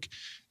Sportsbook.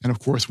 And of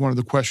course, one of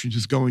the questions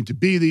is going to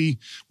be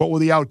what will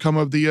the outcome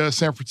of the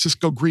San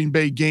Francisco Green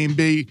Bay game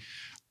be?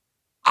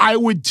 I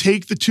would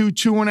take the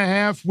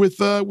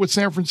 2.5 with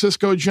San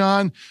Francisco,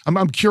 John.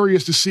 I'm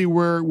curious to see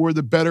where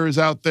the bettors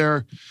out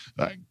there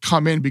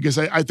come in, because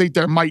I think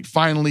there might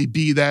finally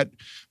be that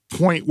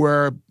point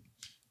where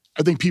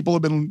I think people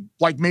have been,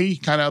 like me,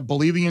 kind of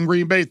believing in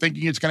Green Bay,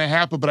 thinking it's going to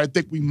happen. But I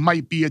think we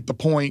might be at the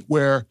point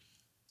where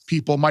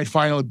people might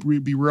finally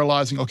be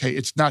realizing, okay,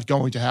 it's not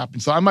going to happen.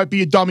 So I might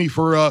be a dummy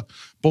for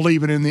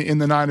believing in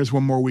the Niners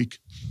one more week.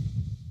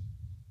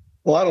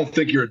 Well, I don't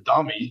think you're a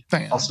dummy.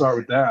 I'll start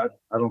with that.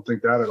 I don't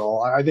think that at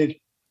all. I think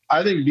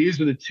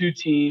these are the two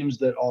teams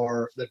that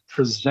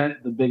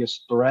present the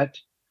biggest threat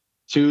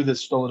to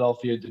this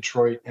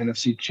Philadelphia-Detroit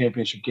NFC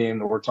Championship game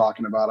that we're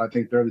talking about. I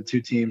think they're the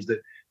two teams that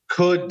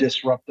could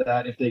disrupt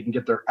that if they can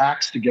get their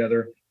acts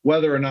together.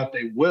 Whether or not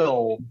they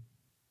will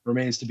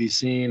remains to be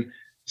seen.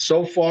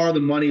 So far,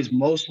 the money's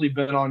mostly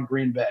been on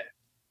Green Bay.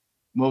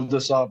 Moved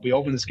us up. We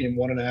opened this game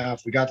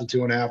 1.5. We got to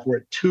 2.5. We're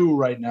at 2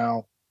 right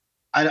now.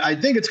 I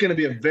think it's going to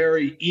be a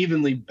very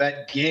evenly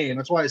bet game.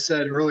 That's why I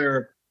said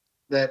earlier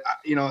that,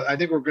 I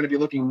think we're going to be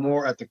looking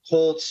more at the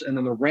Colts and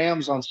then the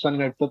Rams on Sunday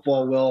Night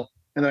Football, Will.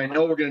 And then I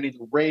know we're going to need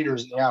the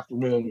Raiders in the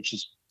afternoon, which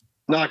is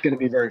not going to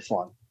be very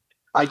fun.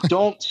 I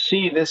don't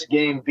see this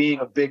game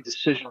being a big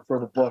decision for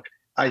the book.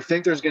 I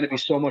think there's going to be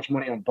so much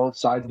money on both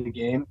sides of the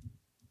game.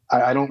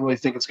 I don't really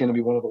think it's going to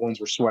be one of the ones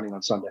we're sweating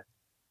on Sunday.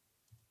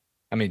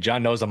 I mean,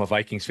 John knows I'm a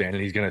Vikings fan,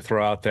 and he's going to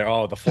throw out there,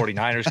 the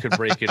 49ers could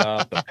break it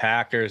up, the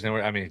Packers.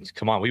 And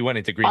come on, we went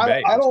into Green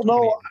Bay. I don't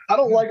know. I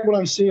don't like what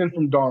I'm seeing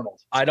from Darnold.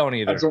 I don't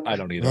either. I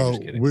don't either. I'm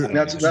just kidding.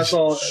 That's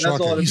all.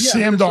 He's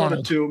Sam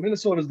Darnold too.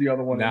 Minnesota's the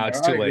other one. Now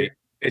it's too late.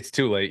 It's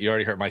too late. You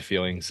already hurt my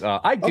feelings.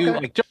 I do.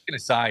 Like, joking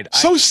aside.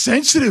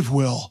 Sensitive,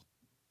 Will.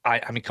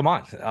 I mean, come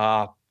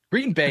on.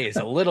 Green Bay is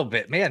a little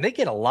bit, man, they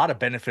get a lot of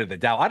benefit of the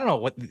doubt. I don't know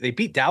what they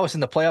beat Dallas in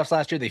the playoffs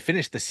last year. They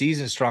finished the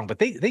season strong, but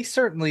they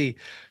certainly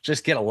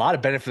just get a lot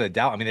of benefit of the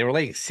doubt. I mean, they were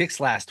laying 6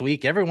 last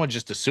week. Everyone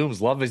just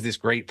assumes Love is this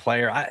great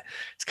player.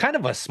 It's kind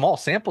of a small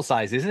sample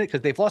size, isn't it?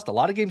 Because they've lost a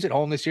lot of games at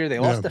home this year. They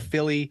lost to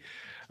Philly.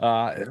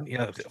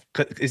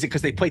 Is it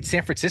because they played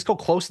San Francisco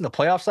close in the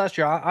playoffs last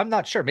year? I'm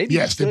not sure. Maybe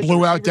yes, they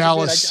blew out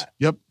Dallas.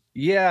 Yep.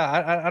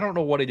 Yeah, I don't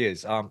know what it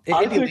is. I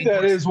think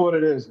that is what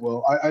it is,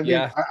 Will.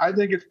 I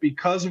think it's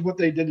because of what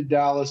they did to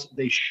Dallas.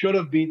 They should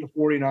have beat the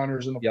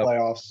 49ers in the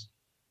playoffs.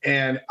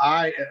 And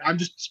I'm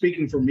just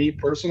speaking for me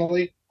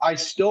personally. I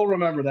still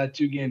remember that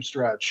 2-game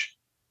stretch.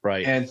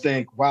 Right. And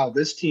think, wow,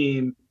 this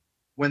team,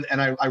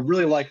 I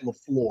really like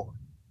LaFleur.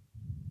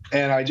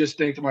 And I just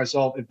think to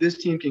myself, if this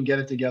team can get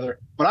it together.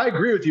 But I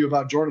agree with you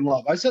about Jordan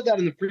Love. I said that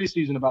in the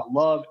preseason about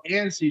Love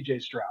and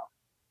CJ Stroud.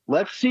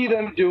 Let's see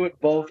them do it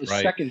both a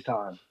second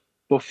time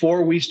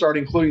before we start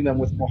including them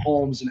with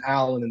Mahomes and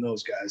Allen and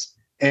those guys.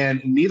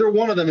 And neither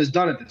one of them has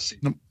done it this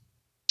season.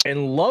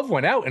 And Love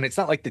went out, and it's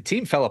not like the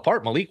team fell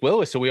apart. Malik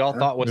Willis, who we all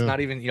thought was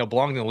not even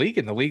belonging in the league,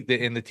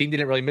 and the team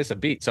didn't really miss a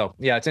beat. So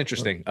yeah, it's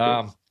interesting.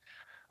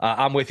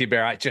 I'm with you,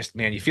 Bear.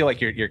 You feel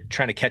like you're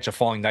trying to catch a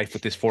falling knife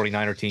with this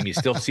 49er team. You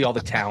still see all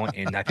the talent,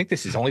 and I think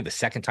this is only the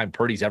second time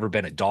Purdy's ever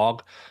been a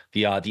dog.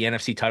 The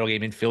NFC title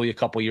game in Philly a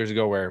couple of years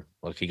ago, where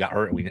he got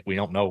hurt. We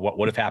don't know what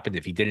would have happened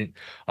if he didn't.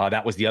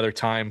 That was the other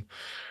time.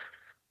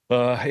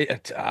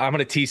 I'm going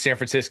to tease San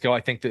Francisco. I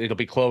think that it'll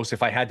be close.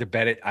 If I had to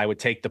bet it, I would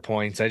take the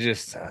points. I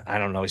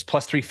don't know. He's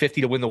plus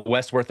 350 to win the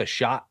West, worth a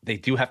shot. They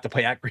do have to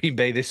play at Green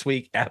Bay this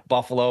week, at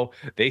Buffalo.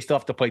 They still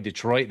have to play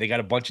Detroit. They got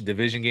a bunch of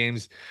division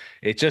games.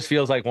 It just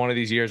feels like one of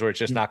these years where it's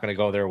just not going to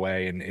go their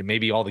way. And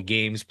maybe all the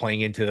games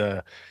playing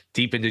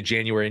deep into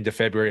January, into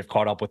February have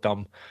caught up with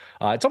them.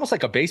 It's almost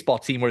like a baseball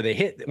team where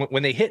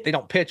when they hit, they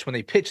don't pitch. When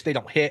they pitch, they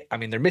don't hit. I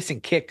mean, they're missing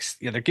kicks.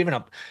 They're giving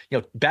up,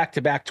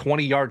 back-to-back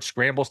 20-yard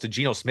scrambles to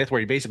Geno Smith, where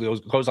he basically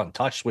goes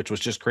untouched, which was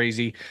just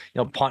crazy.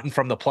 Punting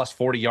from the plus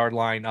 40-yard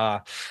line.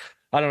 I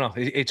don't know.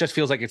 It just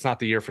feels like it's not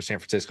the year for San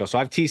Francisco. So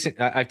I've teased the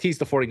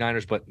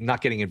 49ers, but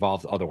not getting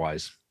involved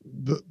otherwise.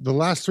 The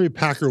last 3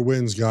 Packer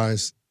wins,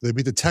 guys. They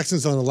beat the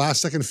Texans on the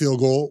last-second field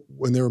goal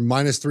when they were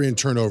 -3 in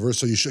turnovers,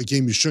 so a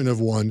game you shouldn't have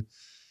won.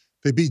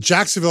 They beat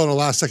Jacksonville on a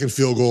last-second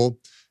field goal,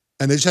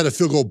 and they just had a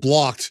field goal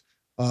blocked.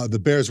 The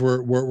Bears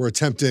were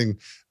attempting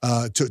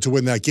to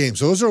win that game.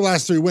 So those are the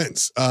last 3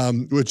 wins,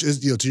 which is,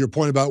 to your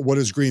point about what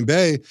is Green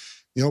Bay,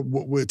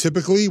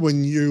 typically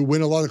when you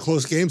win a lot of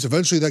close games,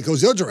 eventually that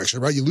goes the other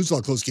direction, right? You lose a lot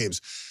of close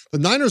games. The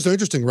Niners are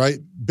interesting, right?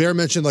 Bear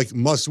mentioned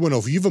must win.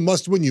 If you have a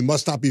must win, you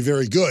must not be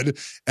very good.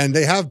 And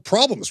they have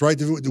problems, right?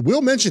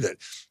 Will mentioned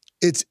it.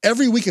 It's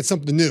every week it's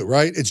something new,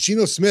 right? It's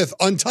Geno Smith,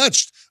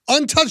 untouched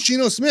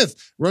Geno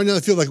Smith running down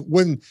the field.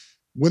 When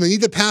they need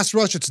the pass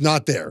rush, it's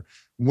not there.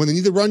 When they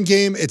need the run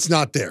game, it's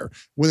not there.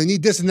 When they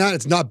need this and that,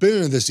 it's not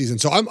been in this season.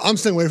 So I'm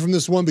staying away from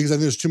this one because I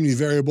think there's too many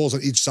variables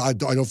on each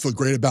side. I don't feel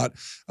great about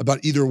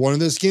either one of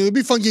this game. It'll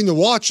be a fun game to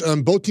watch.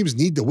 Both teams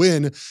need to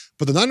win,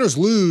 but the Niners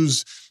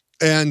lose.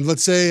 And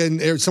let's say,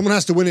 someone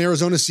has to win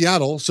Arizona,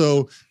 Seattle.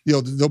 So,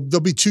 there'll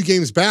be 2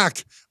 games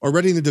back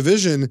already in the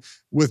division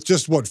with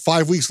just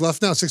 5 weeks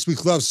left now, 6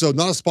 weeks left. So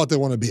not a spot they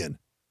want to be in.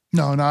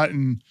 No, not.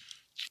 And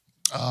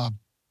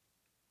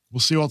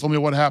we'll see ultimately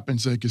what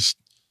happens. Because,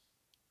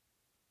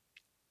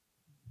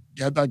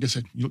 like I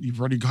said, you've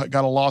already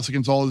got a loss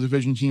against all the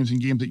division teams and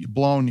games that you've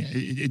blown.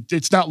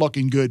 It's not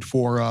looking good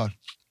for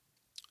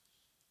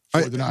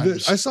the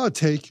Niners. I saw a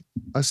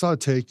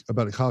take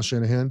about Kyle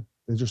Shanahan,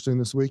 interesting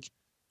this week,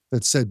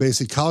 that said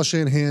basically Kyle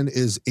Shanahan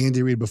is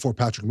Andy Reid before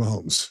Patrick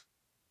Mahomes.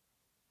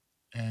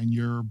 And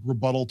your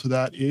rebuttal to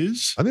that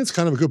is? I think it's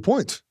kind of a good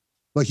point.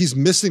 He's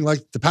missing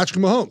the Patrick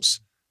Mahomes.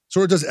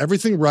 Sort of does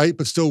everything right,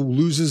 but still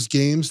loses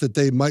games that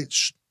they might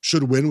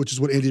should win, which is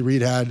what Andy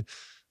Reid had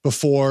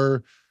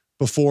before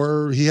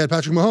he had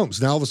Patrick Mahomes.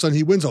 Now all of a sudden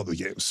he wins all the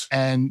games.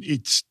 And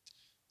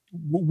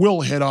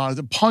Will hit on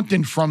it.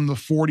 Punting from the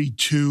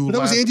 42. But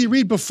that was Andy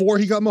Reid before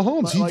he got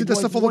Mahomes. He did that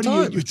stuff all the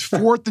time. It's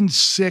 4th and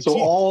 6. So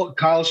all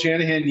Kyle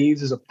Shanahan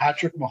needs is a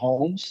Patrick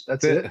Mahomes.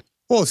 That's it.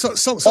 Well,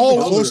 something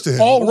close to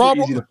him.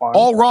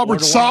 All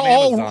Robert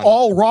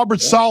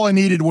Saleh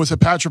needed was a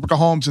Patrick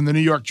Mahomes, and the New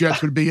York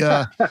Jets would be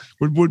a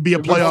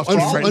playoff team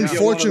right now.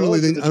 Unfortunately,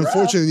 they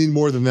need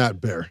more than that,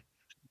 Bear.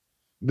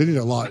 They need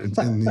a lot in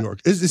New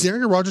York. Is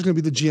Aaron Rodgers going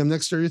to be the GM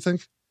next year, you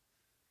think?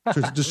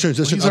 Just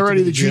transition. He's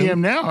already the GM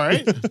now,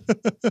 right?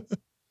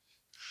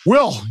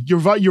 Will,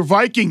 your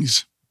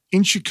Vikings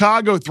in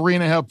Chicago,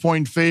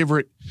 3.5-point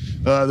favorite.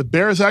 The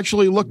Bears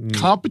actually looked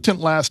competent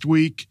last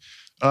week.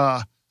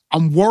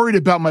 I'm worried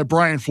about my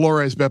Brian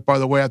Flores bet, by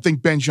the way. I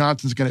think Ben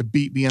Johnson's going to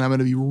beat me, and I'm going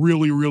to be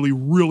really, really,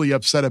 really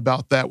upset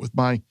about that with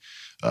my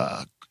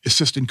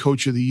assistant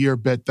coach of the year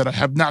bet that I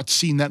have not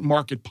seen that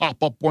market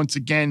pop up once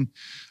again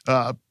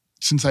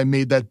since I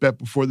made that bet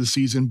before the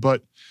season.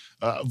 But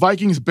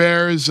Vikings,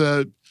 Bears,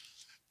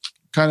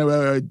 kind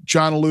of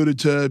John alluded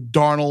to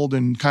Darnold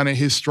and kind of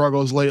his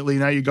struggles lately.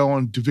 Now you go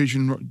on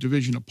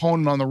division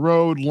opponent on the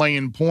road,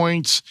 laying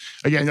points.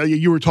 Again,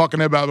 you were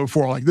talking about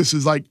before, this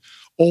is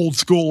old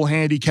school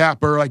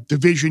handicapper,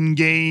 division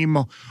game,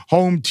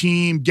 home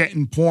team,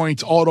 getting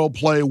points, auto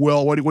play.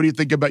 Will, what do you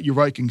think about your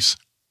Vikings?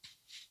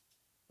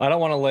 I don't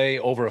want to lay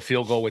over a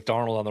field goal with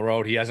Darnold on the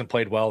road. He hasn't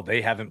played well.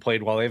 They haven't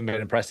played well. They haven't been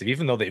impressive,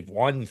 even though they've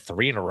won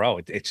 3 in a row.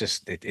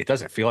 It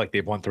doesn't feel like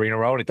they've won 3 in a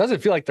row. And it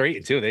doesn't feel like they're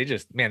 8-2.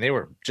 They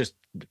were just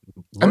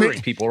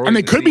murdering people. And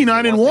they could be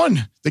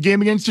 9-1. The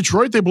game against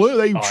Detroit, they blew.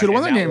 They should have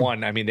won that game. One,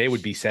 they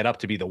would be set up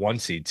to be the 1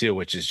 seed too,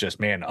 which is just,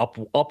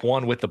 up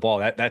 1 with the ball.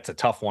 That's a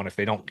tough one if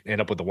they don't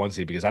end up with the 1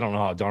 seed, because I don't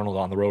know how Darnold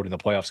on the road in the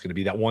playoffs is going to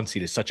be. That 1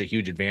 seed is such a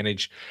huge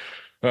advantage.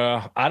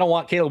 I don't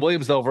want Caleb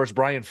Williams though versus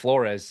Brian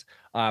Flores.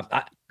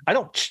 I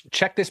don't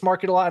check this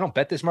market a lot. I don't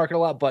bet this market a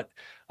lot, but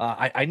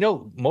I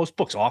know most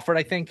books offer it,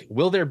 I think.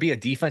 Will there be a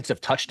defensive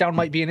touchdown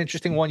might be an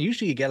interesting one.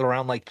 Usually you get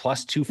around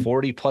plus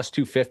 240, plus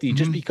 250,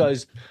 just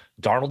because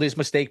Darnold is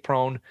mistake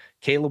prone.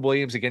 Caleb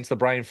Williams against the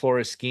Brian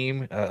Flores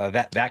scheme,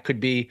 that could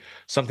be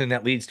something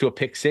that leads to a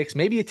pick 6.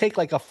 Maybe you take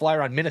a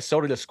flyer on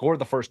Minnesota to score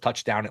the first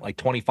touchdown at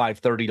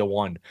 25-30 to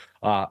 1.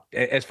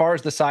 As far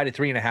as the side at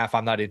 3.5,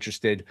 I'm not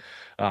interested.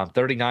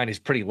 39 is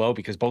pretty low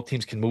because both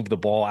teams can move the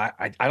ball.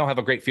 I don't have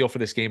a great feel for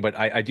this game, but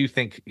I do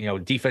think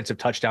defensive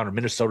touchdown or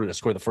Minnesota to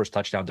score the first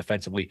touchdown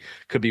defensively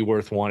could be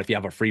worth one if you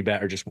have a free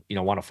bet or just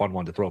want a fun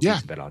one to throw a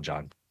piece of bet on,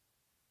 John.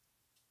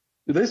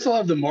 Do they still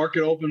have the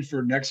market open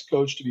for next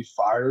coach to be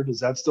fired? Is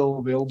that still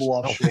available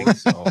offshore? I don't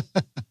think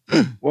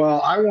so. Well,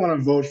 I want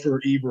to vote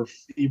for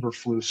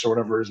Eberflus or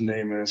whatever his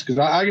name is, because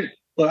I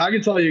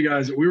can tell you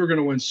guys that we were going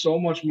to win so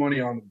much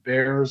money on the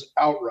Bears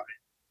outright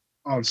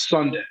on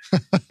Sunday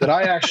that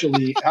I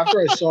actually,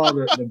 after I saw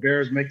the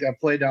Bears make that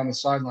play down the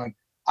sideline,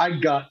 I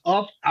got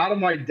up out of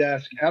my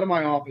desk, out of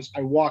my office.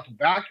 I walked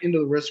back into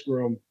the risk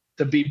room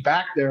to be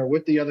back there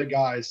with the other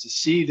guys to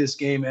see this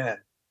game end.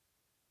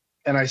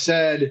 And I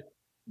said,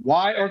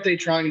 why aren't they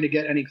trying to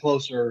get any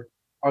closer?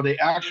 Are they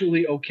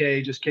actually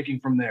okay just kicking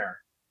from there?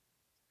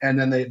 And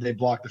then they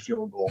blocked the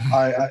field goal.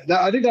 I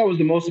think that was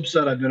the most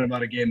upset I've been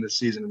about a game this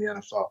season in the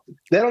NFL.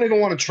 They don't even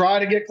want to try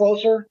to get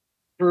closer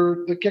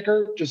for the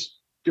kicker. Just,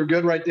 you're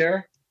good right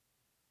there.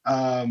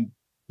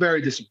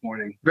 Very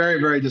disappointing.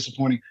 Very, very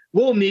disappointing.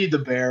 We'll need the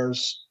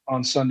Bears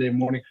on Sunday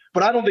morning,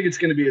 but I don't think it's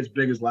going to be as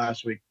big as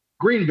last week.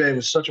 Green Bay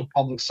was such a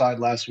public side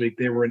last week.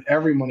 They were in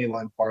every money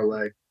line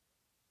parlay.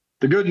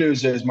 The good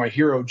news is my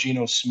hero,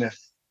 Geno Smith,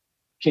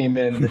 came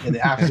in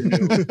the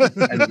afternoon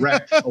and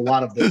wrecked a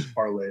lot of those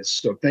parlays.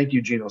 So thank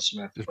you, Geno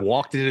Smith. Just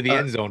walked into the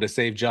end zone to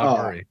save John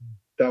Murray.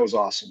 That was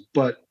awesome.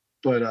 But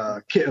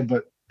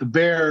the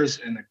Bears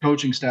and the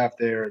coaching staff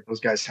there,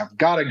 those guys have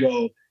got to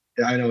go.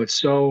 I know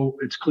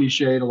it's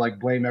cliche to like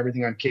blame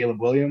everything on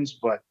Caleb Williams,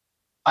 but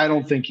I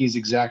don't think he's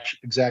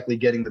exactly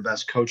getting the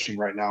best coaching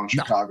right now in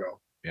Chicago.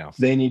 Yeah.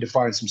 They need to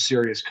find some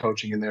serious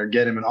coaching in there,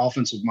 get him an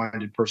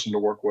offensive-minded person to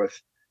work with.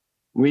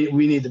 We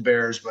need the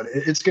Bears, but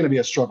it's going to be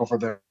a struggle for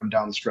them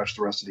down the stretch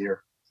the rest of the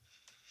year.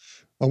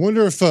 I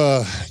wonder if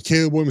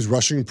Caleb Williams'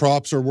 rushing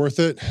props are worth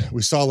it.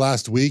 We saw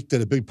last week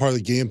that a big part of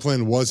the game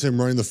plan was him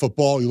running the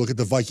football. You look at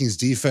the Vikings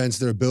defense,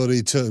 their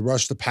ability to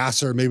rush the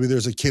passer. Maybe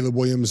there's a Caleb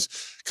Williams,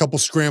 couple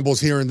scrambles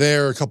here and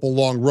there, a couple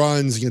long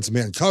runs against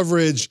man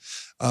coverage.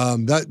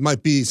 That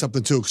might be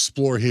something to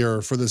explore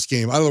here for this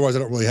game. Otherwise, I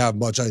don't really have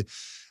much.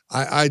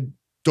 I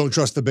don't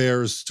trust the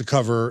Bears to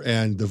cover,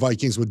 and the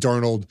Vikings with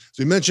Darnold, as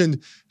we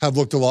mentioned, have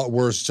looked a lot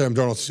worse. Sam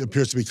Darnold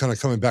appears to be kind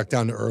of coming back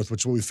down to earth,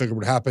 which is what we figured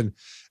would happen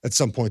at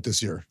some point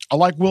this year. I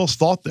like Will's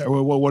thought there.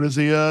 What is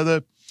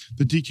the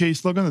DK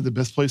slogan? The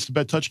best place to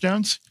bet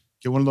touchdowns?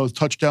 Get one of those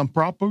touchdown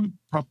prop.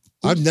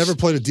 I've never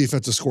played a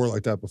defensive score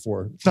like that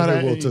before. It's not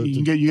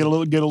you get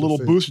a little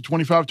boost,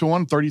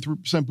 25-1,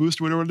 33%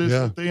 boost, whatever it is.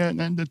 Yeah.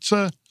 And it's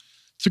a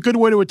good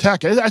way to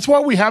attack it. That's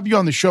why we have you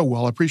on the show,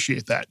 Will. I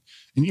appreciate that.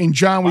 And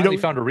John, we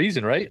found a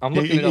reason, right? I'm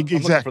looking it up.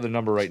 I'm looking for the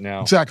number right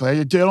now. Exactly.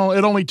 It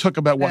only took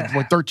about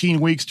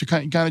 13 weeks to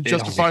kind of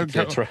justify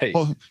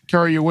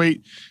carry your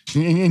weight.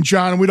 And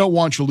John, we don't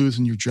want you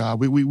losing your job.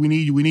 We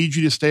need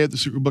you to stay at the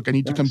Superbook. I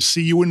need to come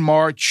see you in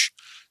March,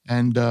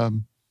 and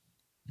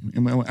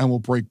we'll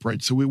break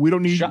bread. So we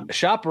don't need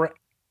shop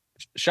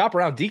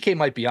around. DK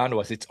might be onto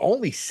us. It's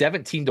only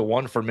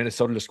 17-1 for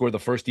Minnesota to score the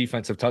first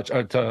defensive touch,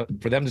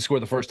 for them to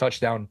score the first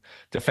touchdown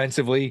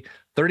defensively.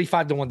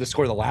 35-1 to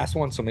score the last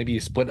one. So maybe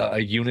you split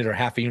a unit or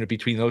half a unit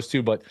between those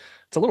two, but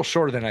it's a little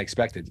shorter than I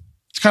expected.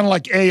 It's kind of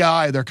like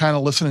AI. They're kind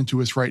of listening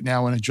to us right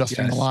now and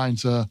adjusting the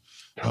lines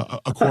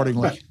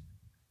accordingly.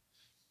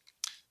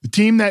 The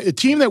team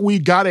that we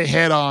got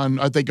ahead on,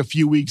 I think, a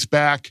few weeks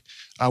back,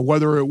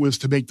 whether it was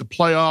to make the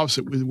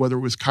playoffs, whether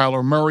it was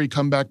Kyler Murray,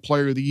 comeback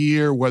player of the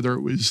year, whether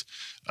it was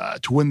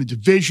to win the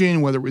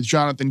division, whether it was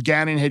Jonathan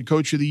Gannon, head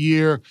coach of the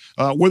year,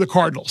 were the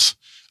Cardinals.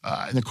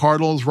 And the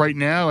Cardinals right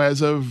now,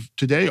 as of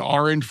today,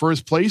 are in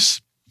first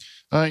place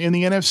in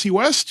the NFC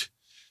West.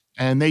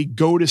 And they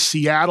go to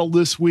Seattle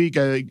this week.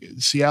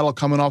 Seattle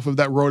coming off of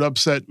that road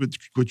upset,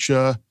 which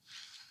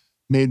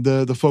made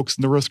the folks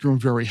in the risk room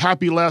very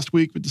happy last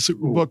week with the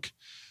Superbook.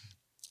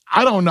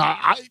 I don't know.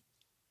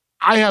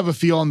 I have a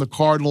feeling the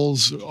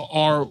Cardinals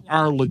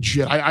are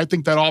legit. I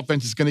think that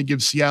offense is going to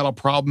give Seattle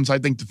problems. I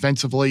think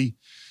defensively,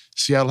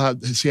 Seattle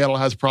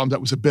has problems.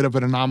 That was a bit of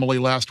an anomaly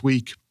last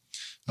week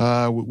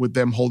with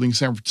them holding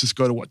San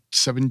Francisco to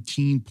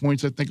 17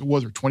 points, I think it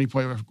was, or 20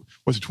 points.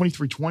 Was it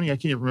 23-20? I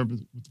can't even remember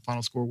what the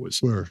final score was.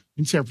 Where?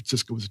 In San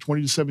Francisco. Was it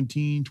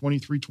 20-17,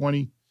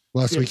 23-20?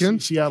 Last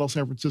weekend? Seattle,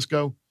 San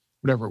Francisco,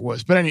 whatever it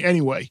was. But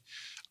anyway,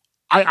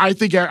 I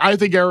think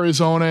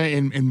Arizona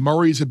and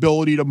Murray's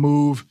ability to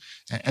move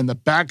and the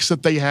backs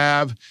that they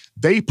have,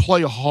 they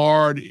play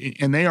hard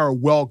and they are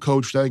well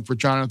coached, I think, for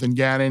Jonathan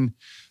Gannon.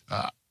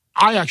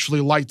 I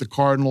actually like the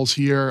Cardinals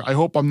here. I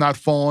hope I'm not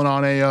falling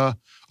on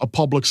a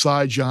public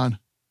side, John.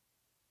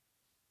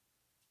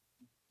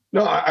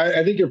 No,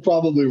 I think you're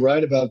probably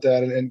right about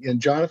that. And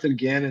Jonathan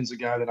Gannon's a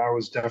guy that I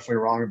was definitely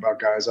wrong about,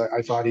 guys.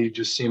 I thought he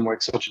just seemed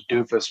like such a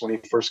doofus when he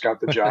first got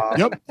the job.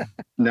 Yep.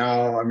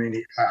 No, I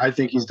mean, I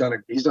think he's done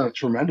a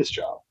tremendous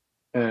job.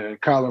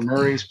 And Kyler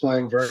Murray's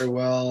playing very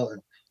well.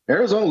 And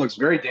Arizona looks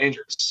very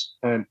dangerous.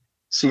 And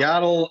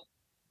Seattle,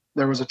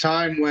 there was a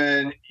time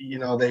when,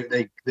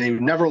 they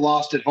never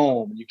lost at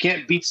home. You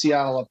can't beat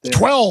Seattle up there.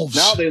 12.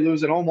 Now they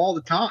lose at home all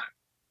the time.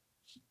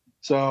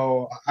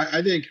 So I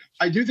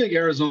do think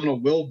Arizona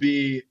will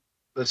be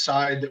the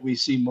side that we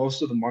see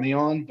most of the money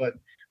on. But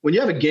when you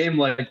have a game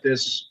like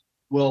this,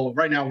 well,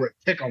 right now we're at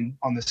pick'em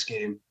on this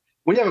game.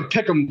 When you have a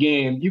pick'em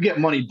game, you get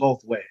money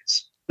both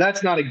ways.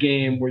 That's not a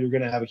game where you're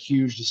going to have a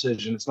huge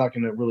decision. It's not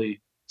going to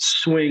really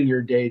swing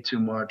your day too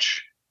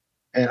much.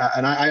 And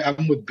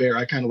I'm with Bear.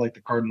 I kind of like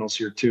the Cardinals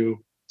here too.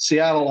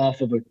 Seattle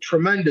off of a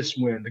tremendous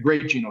win. The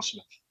great Geno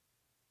Smith.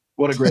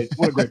 What a great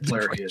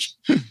player he is.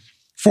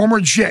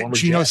 Former Jet,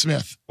 Geno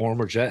Smith.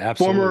 Former Jet,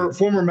 absolutely.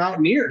 Former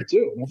Mountaineer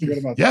too. Don't forget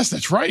about that. Yes,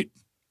 that's right.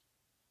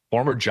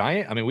 Former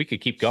Giant. I mean, we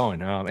could keep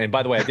going. And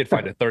by the way, I did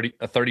find a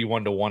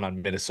 31-1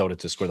 on Minnesota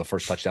to score the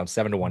first touchdown,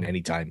 7-1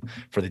 anytime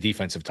for the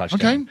defensive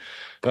touchdown.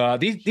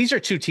 Okay. These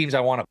are two teams I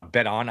want to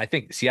bet on. I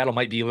think Seattle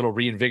might be a little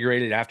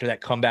reinvigorated after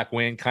that comeback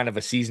win, kind of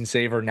a season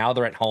saver. Now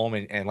they're at home,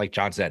 and like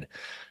John said,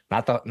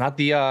 not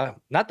the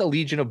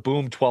Legion of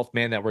Boom 12th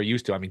man that we're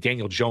used to. I mean,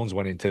 Daniel Jones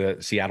went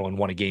into Seattle and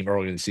won a game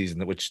earlier in the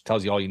season, which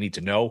tells you all you need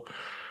to know.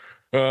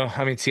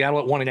 I mean, Seattle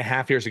at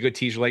 1.5 here is a good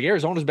teaser. Like,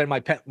 Arizona's been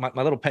my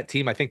little pet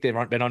team. I think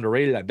they've been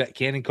underrated. I bet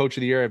Cannon coach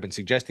of the year. I've been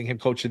suggesting him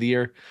coach of the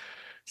year.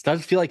 It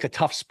does feel like a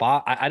tough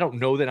spot. I don't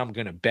know that I'm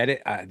going to bet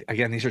it.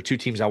 Again, these are two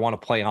teams I want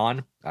to play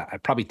on.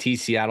 I'd probably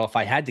tease Seattle. If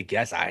I had to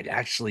guess, I'd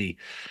actually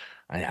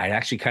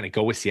kind of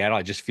go with Seattle.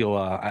 I just feel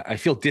I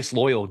feel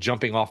disloyal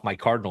jumping off my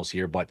Cardinals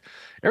here, but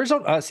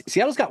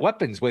Seattle's got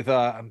weapons with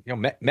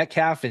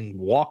Metcalf and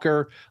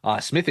Walker.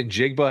 Smith and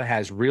Jigba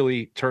has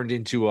really turned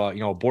into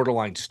a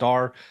borderline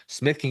star.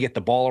 Smith can get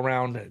the ball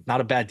around. Not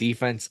a bad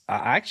defense.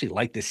 I actually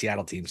like this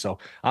Seattle team, so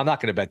I'm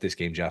not going to bet this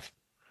game, Geoff.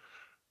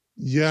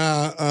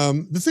 Yeah,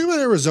 the thing about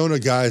Arizona,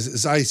 guys,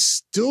 is I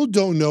still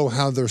don't know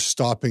how they're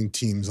stopping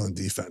teams on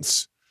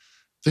defense.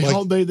 They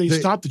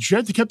stopped the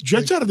Jets. They kept the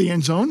Jets out of the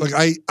end zone. Like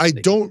I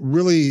don't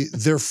really.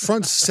 Their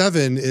front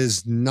seven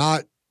is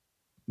not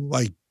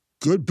like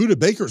good. Budda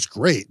Baker's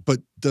great, but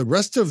the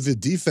rest of the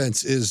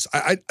defense is.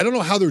 I don't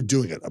know how they're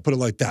doing it. I put it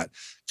like that.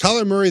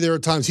 Kyler Murray, there are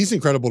times he's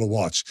incredible to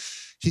watch.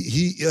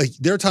 He like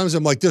there are times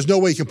I'm like, there's no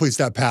way he completes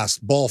that pass.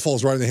 Ball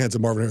falls right in the hands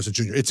of Marvin Harrison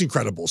Jr. It's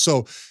incredible.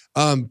 So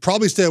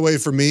probably stay away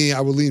from me. I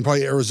would lean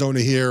probably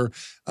Arizona here.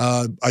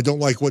 I don't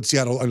like what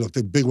Seattle. I look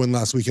the big win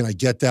last weekend. I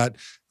get that.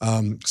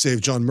 Save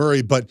John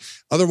Murray, but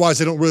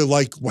otherwise I don't really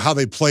like how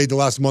they played the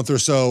last month or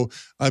so.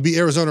 Be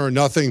Arizona or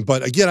nothing.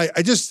 But again,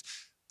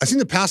 I seem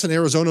to pass on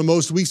Arizona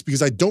most weeks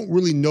because I don't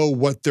really know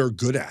what they're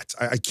good at.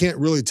 I can't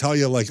really tell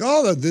you like,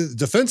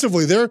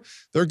 defensively they're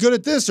good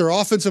at this, or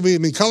offensively. I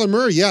mean, Kyler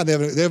Murray, yeah,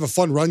 they have a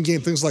fun run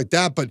game, things like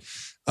that. But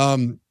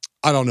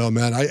I don't know,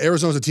 man.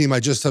 Arizona's a team I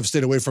just have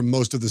stayed away from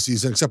most of the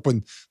season, except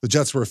when the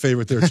Jets were a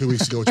favorite there 2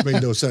 weeks ago, which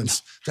made no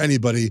sense to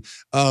anybody.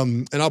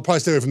 And I'll probably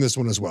stay away from this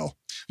one as well.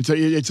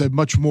 It's a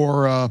much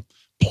more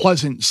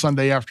pleasant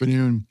Sunday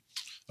afternoon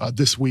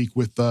this week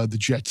with the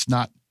Jets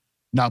not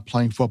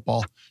playing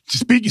football.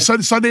 Speaking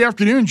Sunday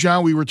afternoon,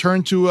 John, we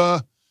return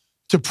to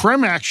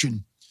Prem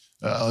action.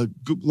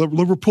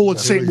 Liverpool at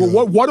St.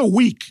 What a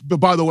week! But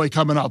by the way,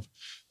 coming up,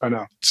 I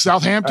know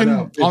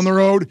Southampton on the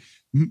road,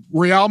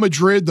 Real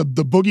Madrid, the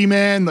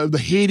boogeyman, the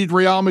hated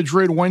Real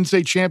Madrid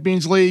Wednesday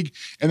Champions League,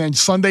 and then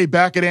Sunday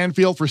back at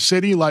Anfield for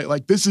City.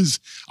 Like this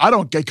is I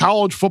don't get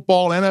college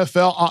football,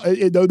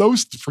 NFL.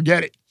 Those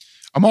forget it.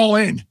 I'm all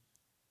in.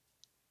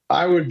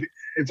 I would.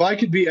 If I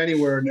could be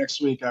anywhere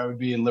next week, I would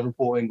be in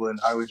Liverpool, England.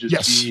 I would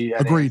just be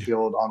at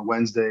Anfield on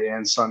Wednesday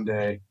and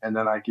Sunday, and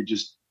then I could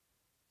just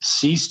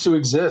cease to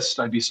exist.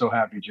 I'd be so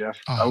happy, Geoff.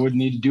 I wouldn't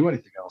need to do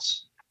anything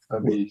else.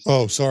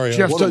 Sorry.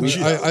 Jeff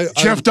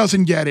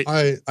doesn't get it.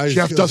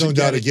 Jeff doesn't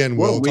get it again.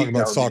 Will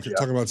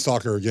talking about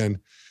soccer again.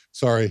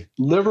 Sorry.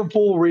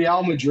 Fliverpool,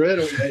 Real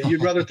Madrid.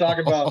 You'd rather talk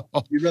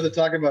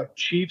about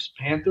Chiefs,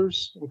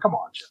 Panthers? Well, come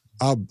on, Jeff.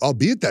 I'll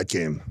be at that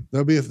game.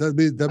 That'd be a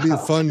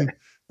fun.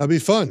 That'd be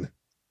fun.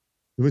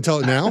 Can we tell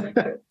it now?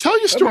 Tell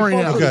your story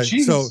now. Okay,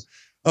 so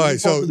all right,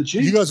 so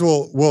you guys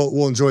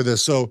will enjoy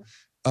this. So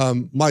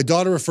my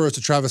daughter refers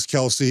to Travis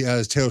Kelce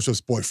as Taylor Swift's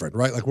boyfriend,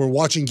 right? Like we're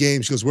watching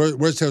games. She goes,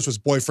 where's Taylor Swift's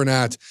boyfriend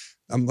at?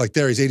 I'm like,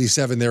 there, he's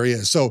 87, there he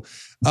is. So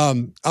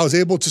I was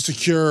able to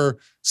secure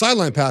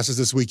sideline passes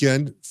this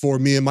weekend for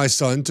me and my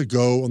son to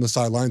go on the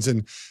sidelines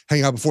and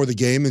hang out before the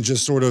game and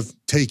just sort of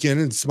take in.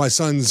 It's my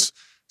son's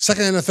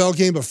second NFL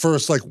game, but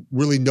first, like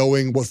really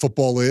knowing what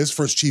football is,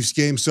 first Chiefs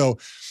game. So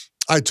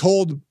I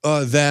told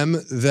them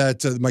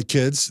that my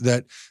kids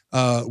that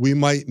we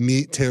might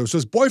meet Taylor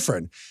Swift's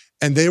boyfriend,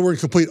 and they were in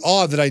complete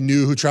awe that I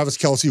knew who Travis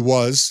Kelce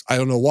was. I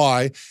don't know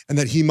why, and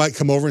that he might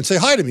come over and say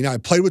hi to me. Now I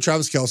played with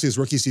Travis Kelce his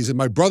rookie season.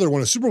 My brother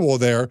won a Super Bowl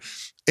there,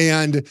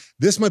 and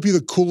this might be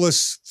the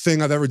coolest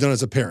thing I've ever done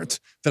as a parent.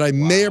 That I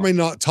may or may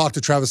not talk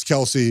to Travis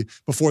Kelce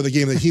before the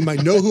game, that he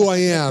might know who I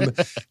am,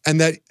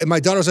 and my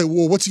daughter's like,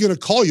 well, what's he going to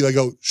call you? I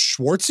go,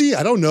 Schwartzy?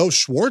 I don't know.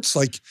 Schwartz?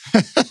 Like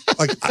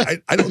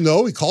I don't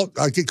know.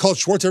 I get called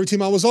Schwartz every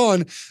team I was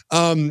on.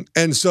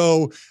 And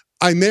so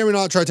I may or may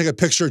not try to take a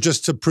picture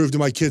just to prove to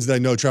my kids that I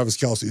know Travis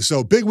Kelce.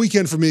 So big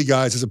weekend for me,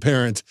 guys, as a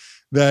parent,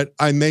 that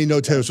I may know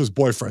Taylor Swift's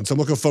boyfriend. So I'm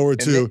looking forward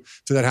to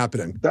that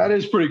happening. That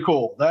is pretty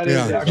cool. That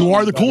is you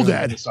are the cool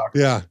dad.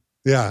 Yeah.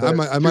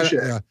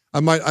 I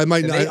might.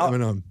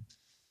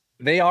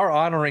 They are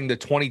honoring the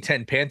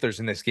 2010 Panthers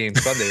in this game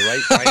Sunday, right?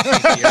 Brian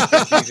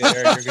St.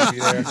 Pierre, you're going to be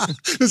there.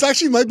 This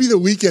actually might be the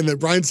weekend that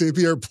Brian St.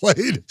 Pierre played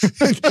in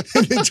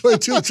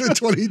 2010.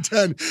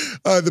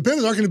 The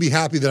Panthers aren't going to be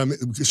happy that I'm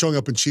showing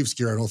up in Chiefs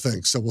gear, I don't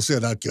think. So we'll see how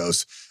that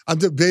goes. I'm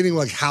debating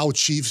like how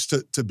Chiefs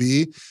to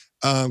be.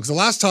 Because the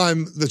last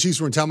time the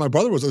Chiefs were in town, my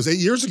brother was 8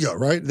 years ago,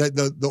 right? That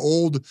the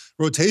old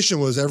rotation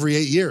was every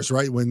 8 years,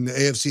 right? When the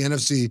AFC,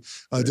 NFC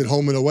did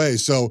home and away.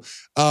 So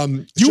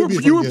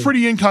you were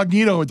pretty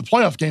incognito at the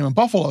playoff game in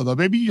Buffalo, though.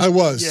 Maybe I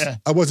was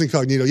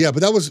incognito, yeah,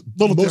 but that was a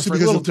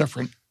little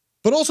different.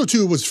 But also,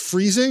 too, it was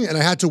freezing, and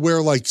I had to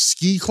wear, like,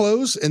 ski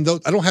clothes, and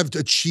I don't have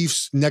a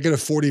Chiefs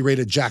 -40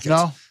 rated jacket.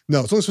 No,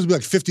 it's only supposed to be,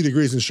 like, 50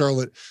 degrees in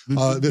Charlotte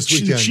this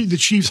weekend. The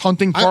Chiefs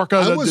hunting parka.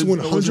 I was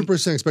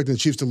 100% expecting the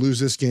Chiefs to lose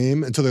this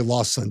game until they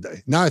lost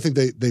Sunday. Now I think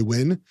they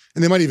win,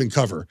 and they might even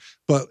cover.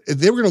 But if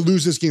they were going to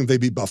lose this game if they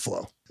beat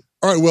Buffalo.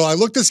 All right, well, I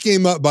looked this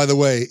game up, by the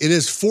way. It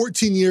is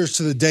 14 years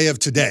to the day of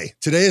today.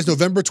 Today is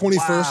November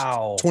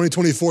 21st,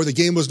 2024. The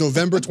game was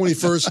November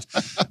 21st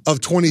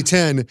of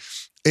 2010.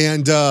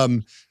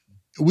 And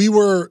we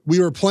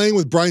were playing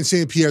with Brian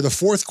St. Pierre, the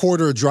fourth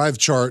quarter drive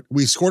chart.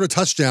 We scored a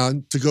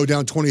touchdown to go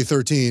down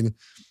 2013.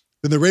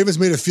 Then the Ravens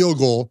made a field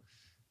goal.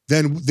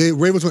 Then the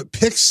Ravens went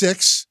pick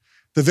six.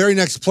 The very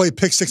next play,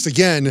 pick six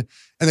again,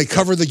 and they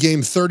covered the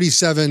game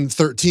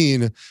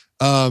 37-13.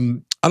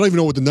 I don't even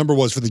know what the number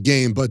was for the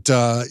game, but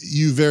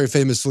you very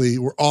famously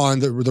were on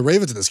the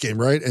Ravens in this game,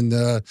 right? And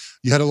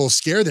you had a little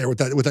scare there with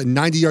that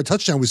 90-yard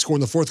touchdown we scored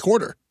in the fourth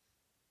quarter.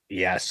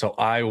 Yeah, so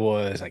I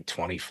was like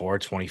 24,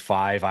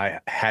 25.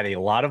 I had a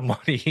lot of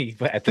money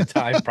at the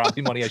time,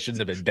 probably money I shouldn't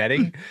have been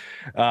betting.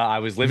 I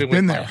was living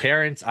with my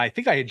parents. I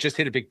think I had just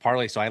hit a big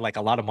parlay, so I had like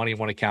a lot of money in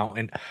one account.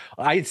 And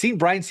I had seen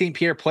Brian St.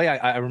 Pierre play.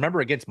 I remember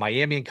against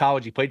Miami in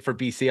college. He played for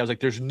BC. I was like,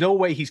 there's no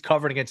way he's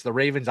covered against the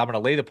Ravens. I'm going to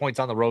lay the points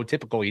on the road.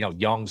 Typical,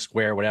 young,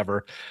 square,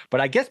 whatever.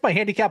 But I guess my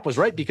handicap was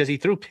right because he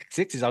threw pick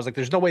sixes. I was like,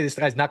 there's no way this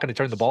guy's not going to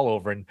turn the ball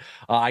over. And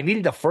I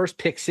needed the first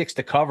pick six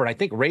to cover. And I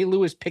think Ray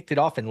Lewis picked it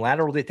off and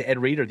lateraled it to Ed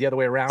Reed or the other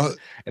way around.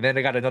 And then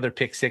they got another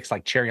pick six,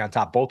 like cherry on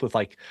top, both with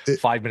like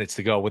 5 minutes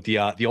to go with the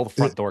old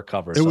front door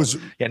cover.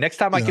 Next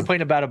time I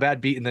complain about a bad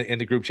beat in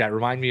the group chat,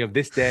 remind me of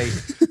this day,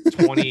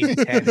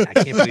 2010. I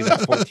can't believe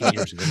that's 14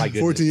 years ago. My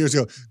goodness. 14 years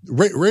ago.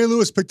 Ray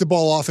Lewis picked the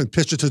ball off and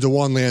pitched it to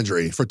DeJuan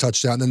Landry for a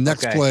touchdown. The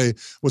next play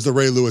was the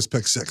Ray Lewis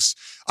pick six.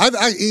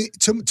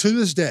 To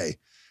this day,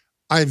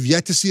 I've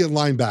yet to see a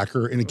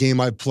linebacker in a game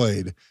I've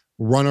played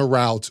run a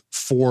route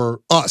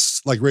for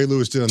us like Ray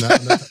Lewis did on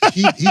that.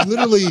 He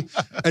literally,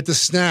 at the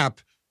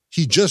snap,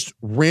 he just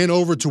ran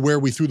over to where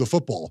we threw the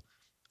football,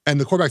 and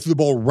the quarterback threw the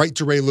ball right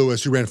to Ray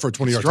Lewis, who ran for a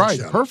 20-yard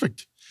touchdown.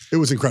 Perfect. It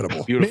was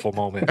incredible. Beautiful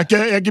moment.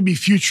 That could be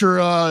future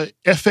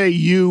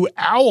FAU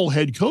Owl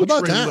head coach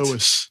Ray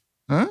Lewis.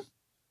 Huh?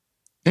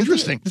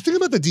 Interesting. The thing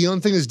about the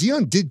Deion thing is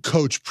Deion did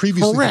coach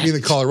previously to being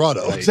in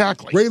Colorado. Right.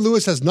 Exactly. Ray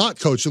Lewis has not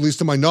coached, at least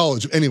to my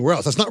knowledge, anywhere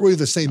else. That's not really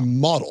the same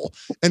model.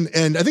 And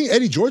I think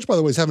Eddie George, by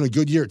the way, is having a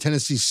good year at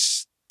Tennessee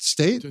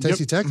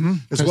Tech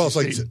as well. It's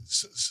like,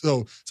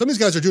 so some of these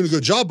guys are doing a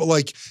good job, but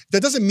like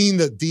that doesn't mean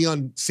that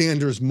Deion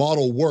Sanders'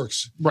 model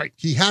works. Right.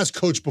 He has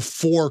coached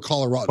before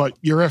Colorado. But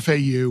you're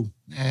FAU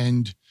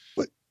and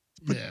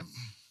whatever.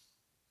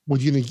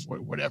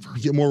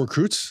 You get more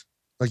recruits,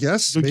 I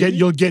guess.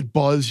 You'll get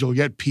buzz, you'll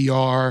get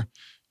PR.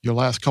 Your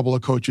last couple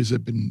of coaches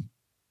have been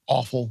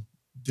awful.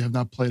 They have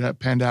not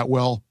panned out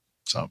well.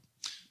 So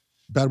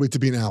bad week to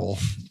be an Owl.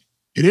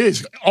 It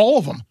is. All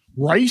of them.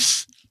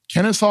 Rice,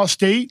 Kennesaw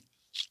State.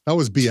 That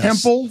was BS.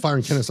 Temple.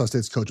 Firing Kennesaw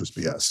State's coach was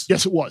BS.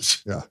 Yes, it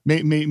was. Yeah.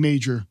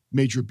 Major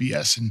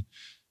BS. And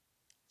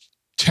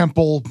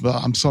Temple,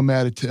 I'm so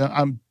mad at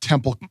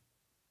Temple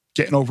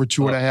getting over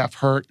 2.5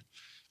 hurt.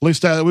 At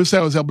least I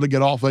was able to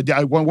get off.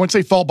 Once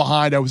they fell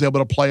behind, I was able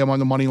to play them on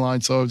the money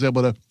line, so I was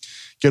able to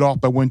get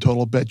off by win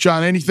total a bit.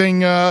 John,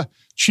 anything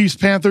Chiefs,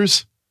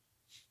 Panthers?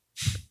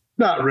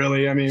 Not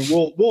really. I mean,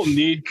 we'll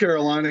need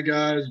Carolina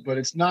guys, but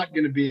it's not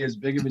going to be as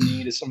big of a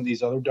need as some of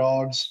these other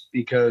dogs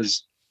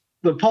because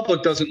the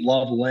public doesn't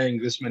love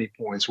laying this many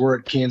points. We're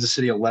at Kansas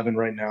City 11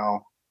 right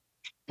now.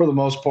 For the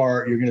most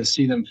part, you're going to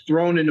see them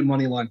thrown into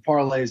money line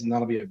parlays, and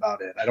that'll be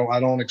about it. I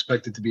don't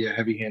expect it to be a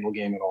heavy handle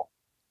game at all.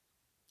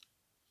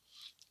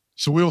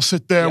 So we'll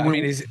sit there. Yeah, I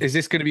mean, is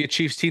this going to be a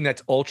Chiefs team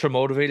that's ultra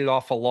motivated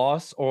off a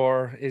loss,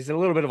 or is it a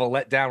little bit of a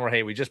letdown where,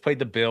 hey, we just played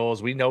the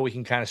Bills. We know we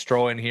can kind of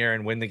stroll in here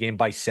and win the game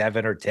by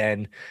 7 or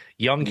 10.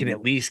 Young can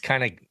at least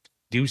kind of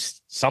do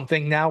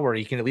something now where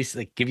he can at least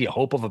like give you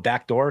hope of a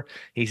backdoor.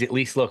 He's at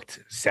least looked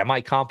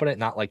semi-competent,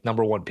 not like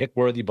number one pick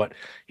worthy, but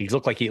he's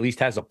looked like he at least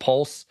has a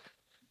pulse.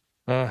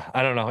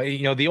 I don't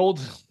know.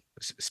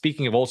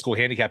 Speaking of old school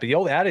handicapping, the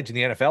old adage in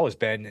the NFL has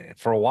been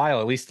for a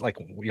while, at least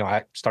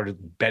I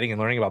started betting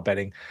and learning about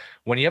betting.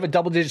 When you have a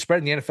double-digit spread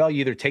in the NFL,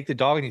 you either take the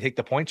dog and you take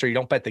the points or you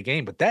don't bet the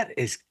game. But that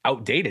is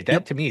outdated.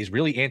 That to me is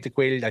really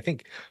antiquated. I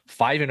think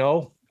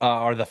 5-0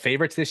 are the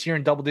favorites this year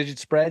in double-digit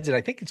spreads. And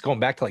I think it's going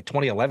back to like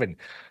 2011.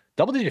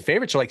 Double-digit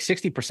favorites are like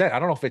 60%. I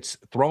don't know if it's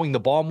throwing the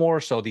ball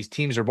more, so these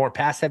teams are more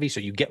pass-heavy, so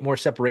you get more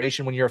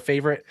separation when you're a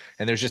favorite,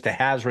 and there's just a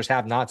haves versus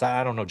have-nots.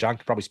 I don't know. John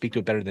could probably speak to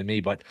it better than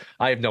me, but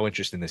I have no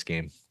interest in this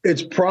game.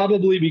 It's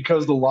probably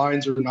because the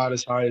lines are not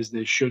as high as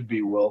they should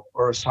be, Will,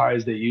 or as high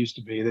as they used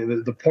to be.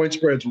 The point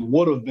spreads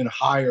would have been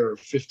higher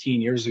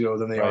 15 years ago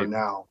than they are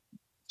now.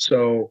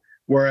 So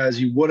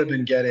whereas you would have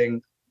been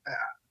getting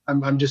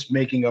I'm just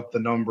making up the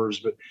numbers,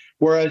 but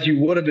whereas you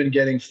would have been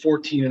getting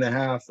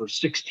 14.5 or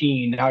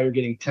 16, now you're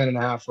getting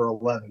 10.5 or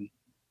 11.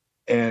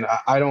 And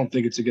I don't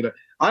think it's a good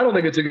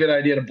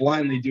idea to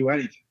blindly do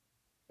anything.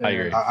 And I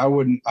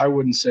agree. I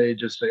wouldn't say,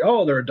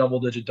 oh, they're a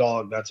double-digit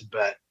dog, that's a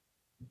bet.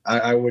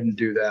 I wouldn't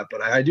do that.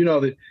 But I do know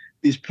that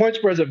these point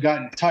spreads have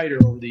gotten tighter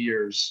over the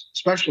years,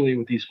 especially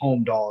with these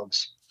home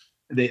dogs.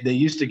 They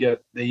used to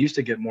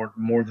get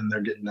more than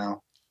they're getting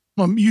now.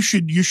 Well, you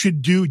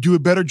should do a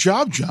better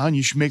job, John.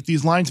 You should make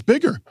these lines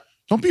bigger.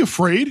 Don't be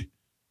afraid.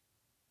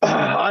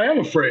 I am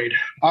afraid.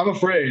 I'm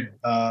afraid.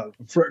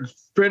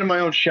 Afraid of my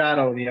own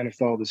shadow in the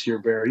NFL this year,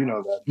 Bear. You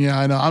know that. Yeah,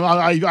 I know.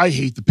 I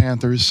hate the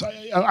Panthers.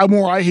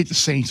 I hate the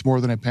Saints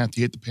more than I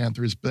hate the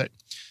Panthers. But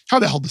how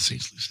the hell did the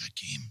Saints lose that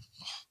game?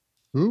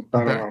 Who?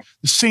 I don't know.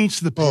 The Saints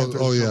to the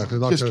Panthers. Oh yeah,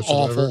 just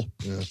awful.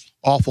 Yeah.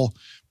 Awful.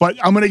 But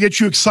I'm going to get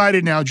you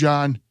excited now,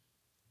 John.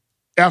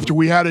 After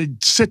we had to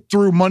sit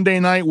through Monday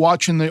night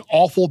watching the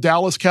awful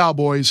Dallas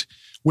Cowboys,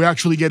 we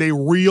actually get a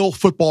real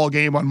football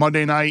game on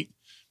Monday night.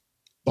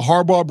 The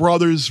Harbaugh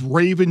brothers,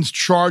 Ravens,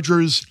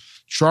 Chargers.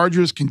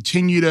 Chargers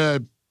continue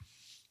to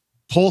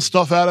pull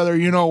stuff out of there.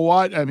 You know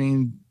what? I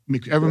mean,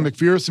 Evan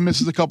McPherson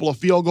misses a couple of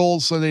field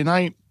goals Sunday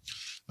night.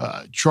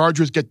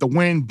 Chargers get the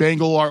win.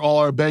 All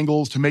our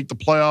Bengals to make the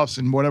playoffs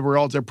and whatever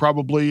else. They're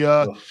probably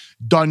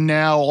done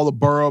now. All the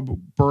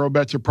Burrow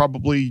bets are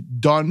probably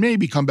done.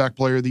 Maybe comeback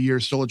player of the year,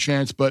 still a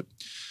chance. But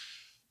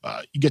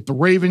you get the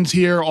Ravens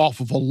here off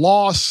of a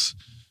loss,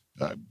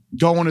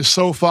 going to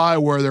SoFi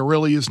where there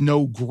really is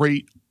no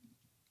great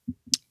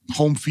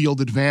home field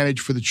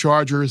advantage for the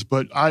Chargers.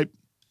 But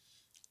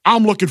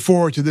I'm looking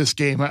forward to this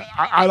game.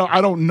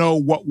 I don't know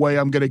what way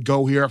I'm going to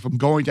go here, if I'm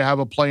going to have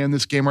a play in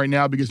this game right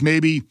now, because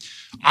maybe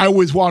I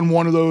was on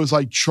one of those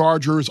like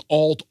Chargers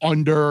alt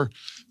under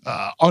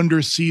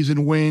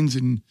season wins,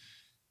 and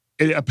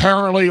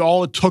apparently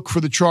all it took for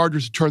the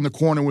Chargers to turn the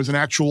corner was an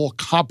actual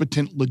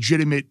competent,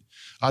 legitimate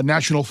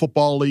National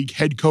Football League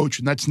head coach,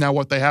 and that's now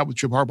what they have with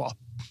Jim Harbaugh.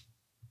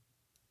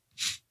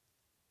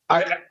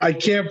 I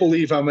can't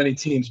believe how many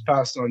teams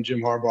passed on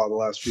Jim Harbaugh the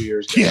last few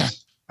years, guys. Yeah.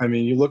 I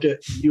mean, you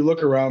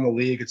look around the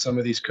league at some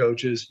of these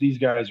coaches, these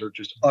guys are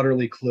just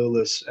utterly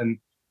clueless. And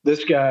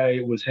this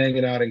guy was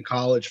hanging out in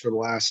college for the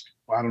last,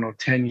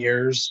 10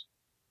 years.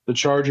 The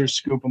Chargers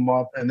scoop him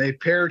up, and they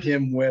paired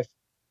him with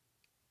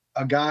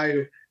a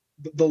guy.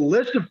 The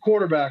list of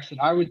quarterbacks that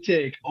I would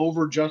take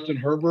over Justin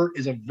Herbert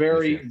is a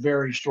very,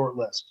 very short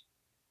list.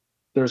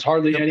 There's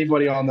hardly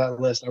anybody on that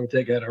list I would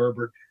take ahead of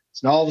Herbert.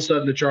 So now all of a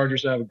sudden the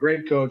Chargers have a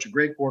great coach, a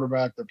great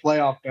quarterback. They're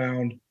playoff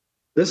bound.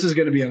 This is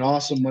going to be an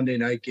awesome Monday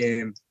night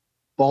game.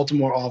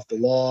 Baltimore off the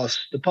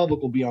loss. The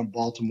public will be on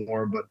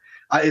Baltimore, but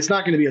it's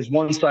not going to be as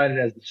one-sided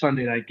as the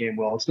Sunday night game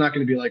will. It's not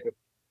going to be like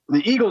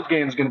the Eagles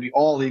game is going to be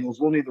all Eagles.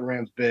 We'll need the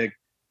Rams big.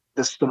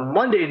 The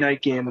Monday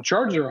night game, the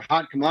Chargers are a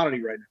hot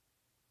commodity right now.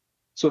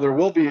 So there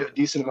will be a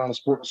decent amount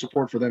of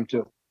support for them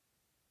too.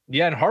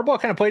 Yeah, and Harbaugh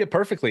kind of played it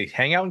perfectly.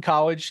 Hang out in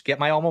college, get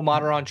my alma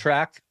mater on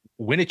track,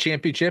 win a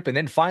championship, and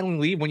then finally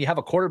leave when you have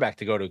a quarterback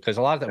to go to. Because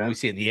a lot of that we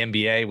see it in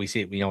the NBA, we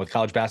see it, with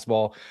college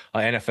basketball,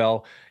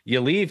 NFL. You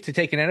leave to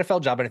take an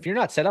NFL job, and if you're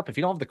not set up, if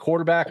you don't have the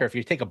quarterback, or if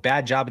you take a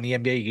bad job in the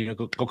NBA, you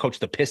go coach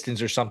the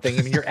Pistons or something.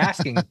 I mean, you're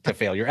asking to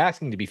fail. You're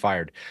asking to be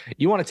fired.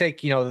 You want to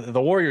take,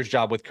 the Warriors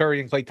job with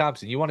Curry and Klay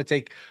Thompson. You want to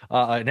take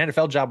an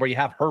NFL job where you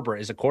have Herbert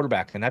as a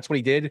quarterback, and that's what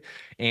he did.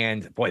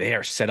 And boy, they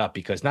are set up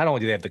because not only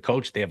do they have the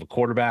coach, they have a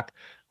quarterback.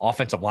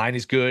 Offensive line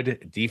is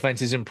good.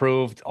 Defense is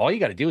improved. All you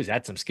got to do is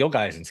add some skill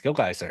guys, and skill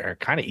guys are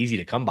kind of easy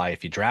to come by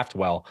if you draft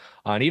well.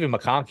 And even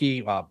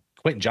McConkey,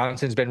 Quentin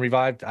Johnson's been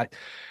revived.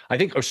 I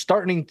think are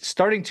starting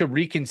to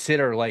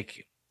reconsider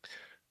like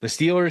the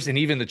Steelers and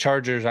even the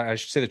Chargers. I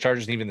should say the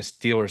Chargers and even the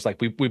Steelers.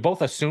 Like we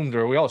both assumed,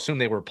 or we all assumed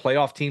they were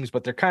playoff teams,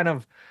 but they're kind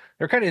of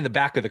in the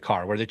back of the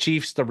car, where the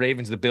Chiefs, the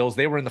Ravens, the Bills,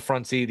 they were in the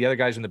front seat. The other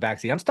guys were in the back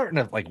seat. I'm starting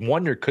to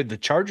wonder, could the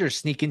Chargers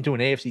sneak into an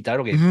AFC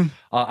title game? Mm-hmm.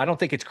 I don't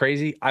think it's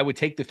crazy. I would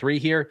take the 3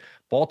 here.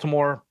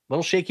 Baltimore, a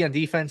little shaky on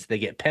defense. They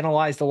get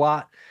penalized a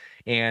lot.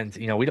 And,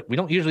 we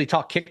don't usually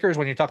talk kickers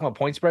when you're talking about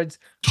point spreads.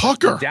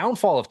 Tucker. The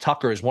downfall of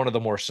Tucker is one of the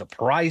more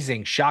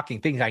surprising, shocking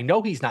things. I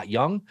know he's not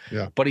young,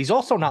 but he's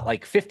also not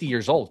like 50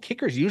 years old.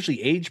 Kickers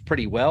usually age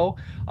pretty well.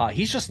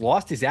 He's just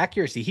lost his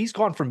accuracy. He's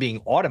gone from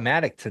being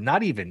automatic to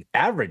not even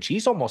average.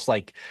 He's almost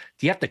like,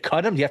 do you have to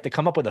cut him? Do you have to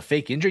come up with a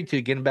fake injury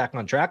to get him back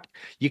on track?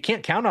 You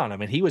can't count on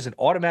him. And he was an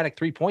automatic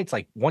 3 points,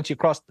 like once you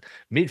cross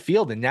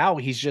midfield, and now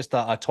he's just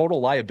a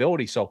total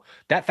liability. So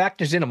that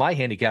factors into my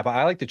handicap.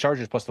 I like the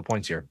Chargers plus the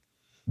points here.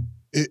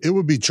 It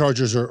would be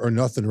Chargers or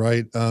nothing,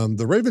 right?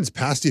 The Ravens'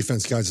 pass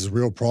defense, guys, is a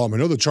real problem. I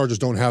know the Chargers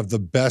don't have the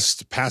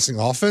best passing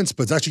offense,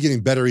 but it's actually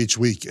getting better each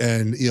week.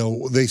 And,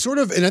 they sort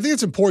of – and I think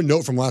it's an important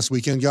note from last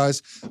weekend,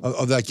 guys,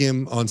 of that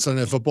game on Sunday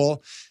Night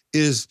Football,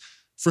 is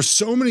for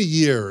so many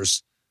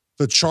years,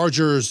 the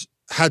Chargers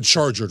had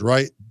chargered,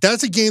 right?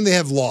 That's a game they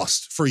have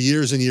lost for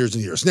years and years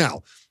and years.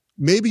 Now,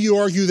 maybe you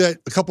argue that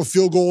a couple of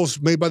field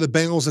goals made by the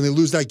Bengals and they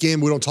lose that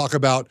game. We don't talk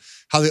about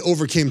how they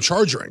overcame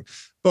charging.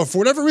 But for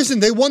whatever reason,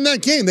 they won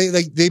that game.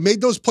 They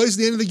made those plays at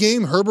the end of the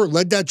game. Herbert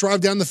led that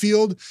drive down the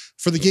field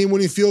for the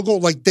game-winning field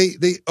goal. Like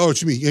that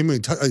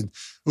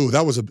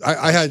was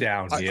I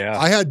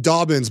had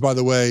Dobbins, by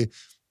the way,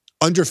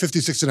 under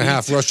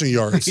 56.5 rushing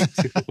yards.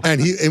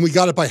 and we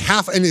got it by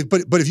half.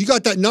 But if you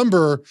got that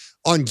number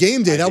on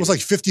game day, that was like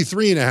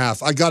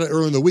 53.5. I got it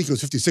early in the week. It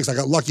was 56. I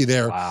got lucky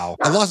there. Wow.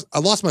 I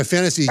lost my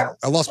fantasy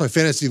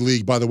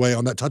league, by the way,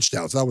 on that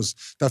touchdown. So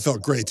that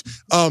felt great.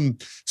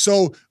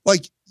 So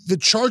like the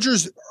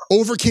Chargers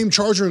overcame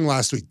charging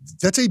last week.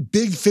 That's a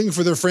big thing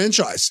for their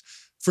franchise.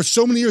 For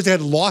so many years, they had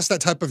lost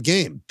that type of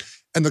game.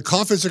 And the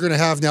confidence they're going to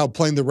have now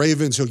playing the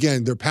Ravens, who,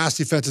 again, their pass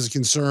defense is a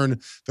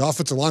concern. The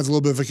offensive line's a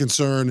little bit of a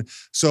concern.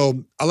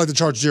 So I like the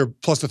Chargers here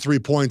plus the 3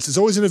 points. It's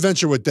always an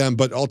adventure with them,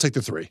 but I'll take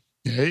the 3.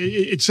 Yeah,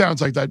 it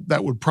sounds like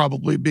that would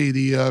probably be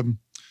the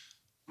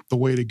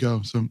way to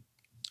go. So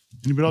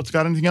anybody else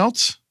got anything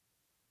else?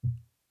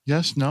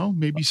 Yes, no,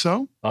 maybe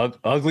so.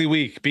 Ugly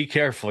week. Be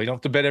careful. You don't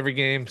have to bet every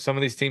game. Some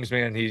of these teams,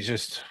 man, you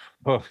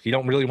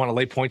don't really want to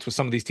lay points with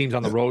some of these teams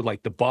on the road,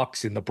 like the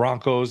Bucks and the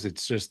Broncos.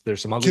 It's just there's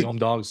some ugly home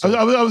dogs. So.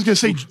 I was going to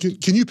say,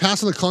 can you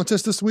pass on the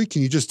contest this week?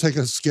 Can you just take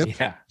a skip?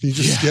 Yeah. Can you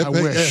just skip? I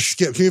wish.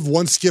 Skip? Can you have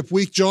one skip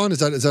week, John? Is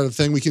that a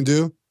thing we can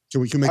do?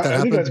 Can we make that happen?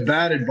 I think that's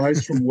bad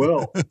advice from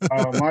Will.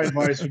 My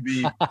advice would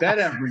be bet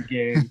every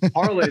game,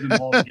 parlay them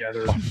all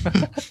together.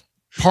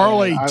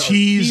 Parlay,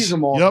 tease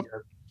them all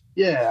together.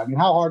 Yeah, I mean,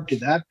 how hard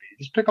could that be?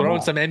 Just pick them Throw all.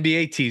 in some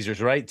NBA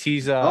teasers, right?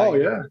 Tease.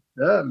 Yeah.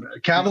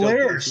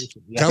 Cavaliers.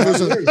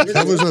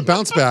 Cavaliers on a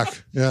bounce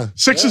back. Yeah.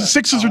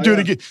 Sixers are due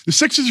to get the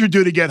Sixers are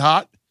due to get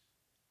hot.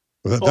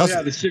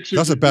 The Sixers.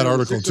 That's a bad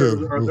article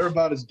too. They're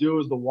about as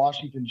due as the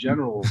Washington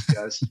Generals,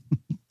 guys.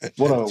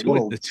 What a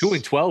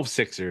 2-12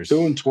 Sixers.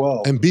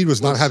 2-12. Embiid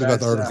was not happy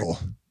about the article.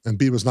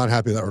 Embiid was not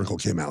happy that article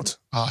came out.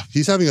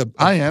 He's having a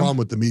problem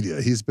with the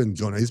media. He's been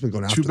going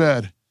after. Too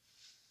bad.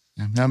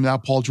 And now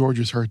Paul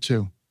George is hurt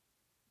too.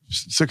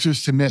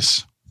 Sixers to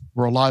miss.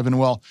 We're alive and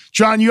well.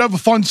 John, you have a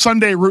fun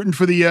Sunday rooting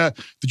for the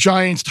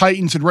Giants,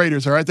 Titans, and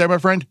Raiders. All right there, my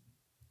friend?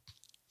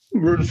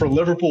 I'm rooting for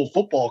Liverpool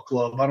Football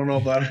Club. I don't know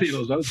about any of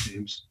those other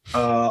teams.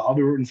 I'll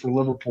be rooting for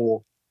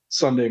Liverpool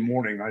Sunday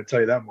morning. I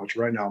tell you that much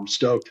right now. I'm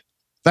stoked.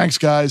 Thanks,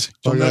 guys.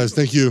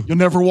 Thank you. You'll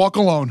never walk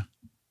alone.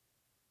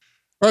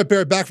 All right,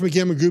 Bear, back from the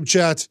Gamma Group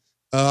Chat.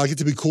 I get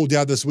to be cool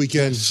dad this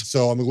weekend,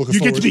 so I'm looking. You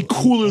get to be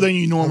cooler than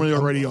you normally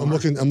already are. I'm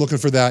looking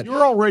for that.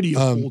 You're already a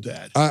cool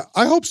dad.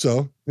 I hope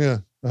so. Yeah,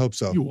 I hope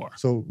so. You are.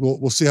 So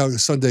we'll see how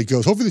Sunday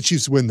goes. Hopefully the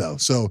Chiefs win though,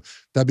 so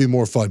that'd be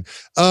more fun.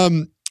 All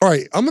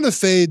right, I'm going to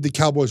fade the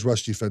Cowboys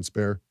rush defense,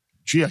 Bear.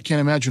 Gee, I can't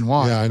imagine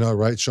why. Yeah, I know,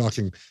 right?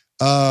 Shocking.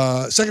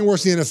 Second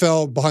worst in the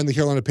NFL behind the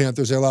Carolina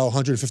Panthers. They allow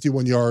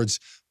 151 yards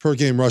per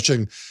game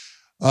rushing.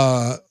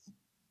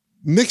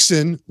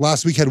 Mixon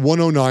last week had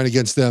 109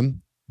 against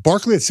them.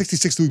 Barkley had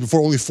 66 the week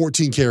before, only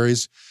 14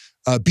 carries.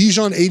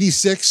 Bijan,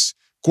 86.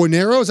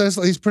 Guarnero, is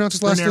that he's pronounced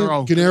his last name?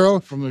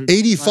 Guarnero,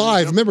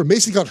 85. Remember,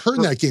 Mason got hurt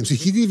in that game, so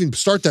he didn't even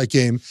start that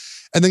game.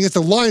 And then against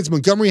the Lions,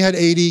 Montgomery had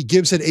 80.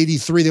 Gibbs had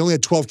 83. They only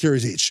had 12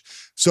 carries each.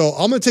 So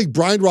I'm going to take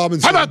Brian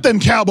Robinson. How about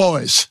them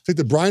Cowboys? Take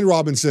the Brian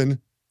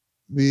Robinson,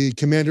 the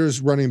Commanders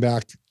running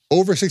back,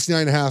 over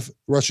 69.5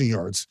 rushing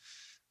yards.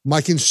 My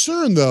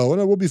concern, though,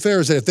 and I will be fair,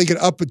 is that if they get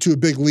up to a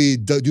big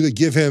lead, do they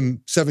give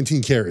him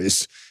 17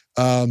 carries?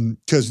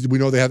 Because we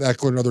know they have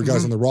Eckler and other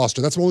guys on the roster.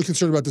 That's my only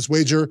concern about this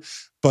wager.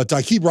 But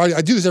I keep riding.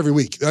 I do this every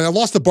week. And I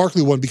lost the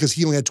Barkley one because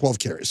he only had 12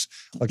 carries.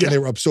 And they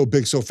were up so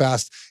big, so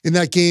fast. In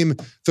that game,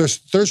 their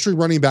third string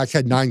running back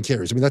had 9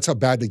 carries. I mean, that's how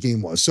bad the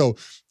game was. So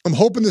I'm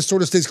hoping this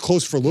sort of stays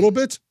close for a little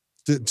bit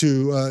to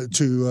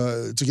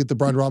get the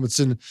Brian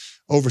Robinson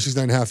over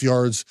 69.5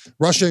 yards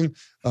rushing.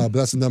 But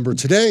that's the number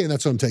today, and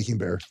that's what I'm taking,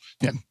 Bear.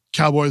 Yeah,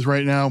 Cowboys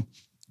right now.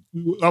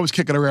 I was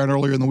kicking around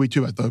earlier in the week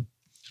too at the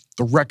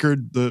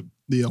record, the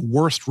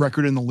worst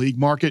record in the league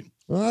market.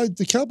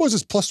 The Cowboys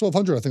is plus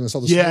 1,200. I think I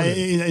saw this. Yeah,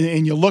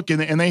 and you look, and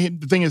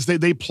the thing is,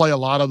 they play a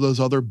lot of those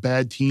other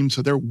bad teams,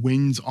 so their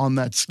wins on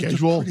that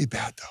schedule pretty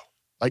bad though.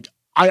 Like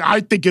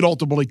I think it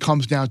ultimately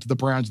comes down to the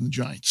Browns and the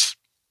Giants.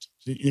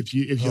 If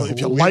you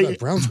like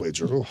Browns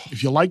wager,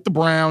 if you like the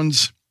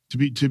Browns to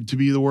be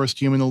the worst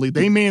team in the league,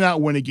 they may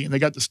not win a game. They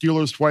got the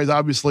Steelers twice.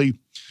 Obviously,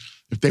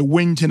 if they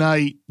win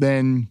tonight,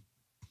 then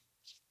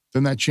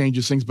that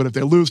changes things. But if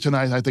they lose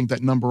tonight, I think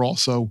that number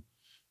also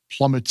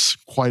plummets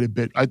quite a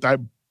bit.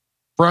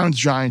 Browns,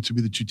 Giants would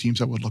be the two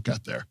teams I would look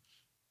at there.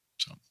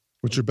 So,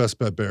 what's your best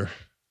bet, Bear?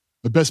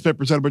 The best bet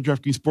presented by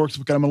DraftKings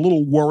Sportsbook. I'm a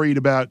little worried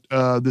about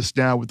this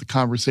now with the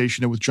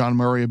conversation with John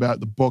Murray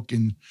about the book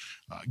and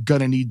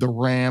gonna need the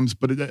Rams,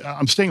 but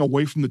I'm staying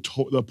away from the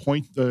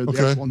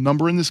actual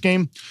number in this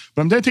game.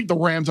 But I'm going to take the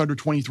Rams under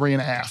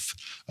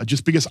 23.5,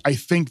 just because I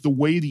think the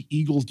way the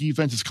Eagles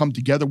defense has come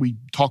together. We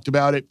talked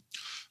about it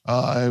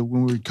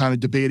when we were kind of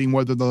debating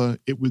whether the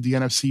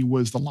NFC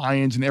was the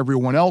Lions and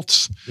everyone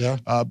else. Yeah.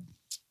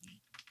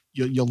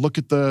 You look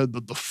at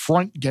the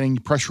front getting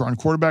pressure on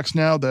quarterbacks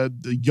now.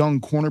 The young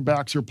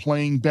cornerbacks are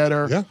playing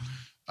better.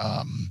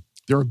 Yeah.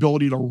 Their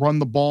ability to run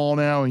the ball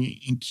now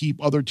and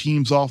keep other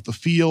teams off the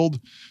field.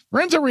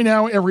 Rams every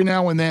now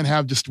and then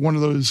have just one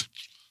of those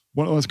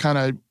one of those kind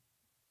of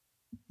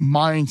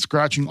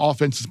mind-scratching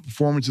offensive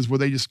performances where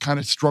they just kind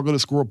of struggle to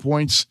score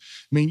points.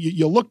 I mean,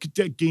 you look at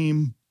that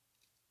game,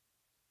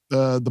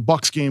 the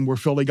Bucs game where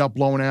Philly got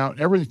blown out.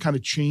 Everything kind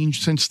of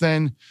changed since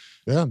then.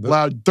 Yeah.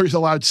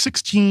 Allowed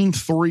 16,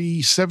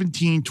 3,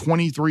 17,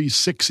 23,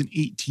 6, and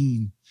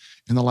 18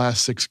 in the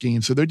last 6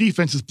 games. So their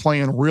defense is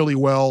playing really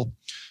well.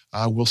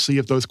 We'll see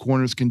if those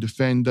corners can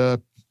defend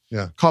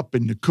Kupp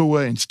and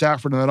Nakua and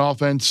Stafford in that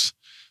offense.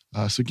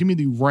 So give me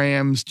the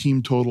Rams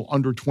team total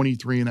under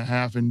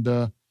 23.5.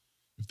 And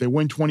if they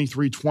win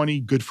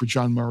 23-20, good for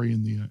John Murray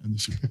in the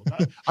Super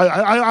Bowl.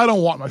 I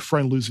don't want my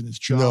friend losing his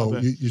job. No,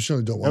 you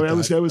certainly don't want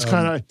that. It was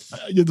kind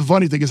of the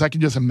funny thing is I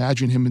can just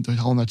imagine him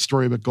telling that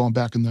story about going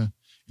back in the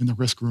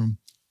risk room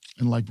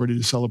and like ready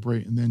to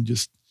celebrate, and then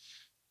just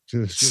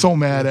so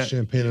mad at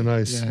champagne and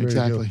ice. Yeah,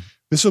 exactly.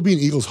 This will be an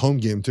Eagles home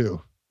game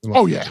too.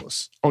 Oh yeah.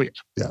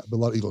 Yeah, but a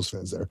lot of Eagles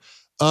fans there.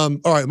 All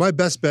right, my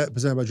best bet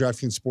presented by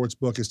DraftKings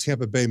Sportsbook is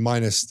Tampa Bay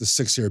minus the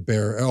 6 here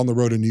Bear on the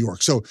road in New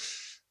York. So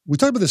we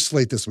talked about this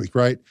slate this week,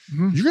 right?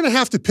 Mm-hmm. You're going to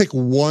have to pick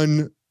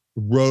one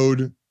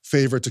road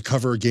favorite to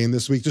cover a game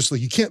this week. Just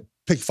like you can't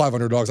pick 5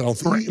 underdogs. I don't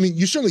think. Right. I mean,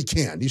 you certainly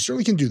can. You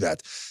certainly can do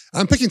that.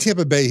 I'm picking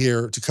Tampa Bay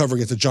here to cover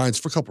against the Giants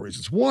for a couple of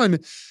reasons. One,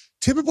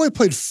 Tampa Bay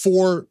played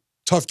 4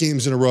 tough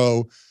games in a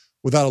row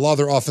without a lot of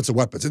their offensive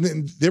weapons.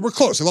 And they were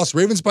close. They lost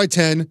Ravens by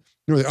 10.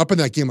 They're up in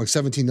that game like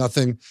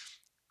 17-0.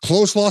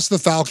 Close loss to the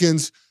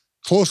Falcons.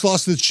 Close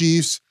loss to the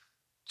Chiefs.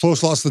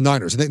 Close loss to the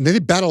Niners. And they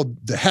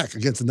battled the heck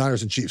against the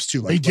Niners and Chiefs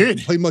too. They did.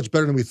 Played much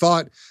better than we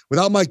thought.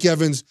 Without Mike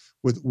Evans,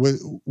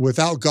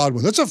 without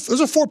Godwin. Those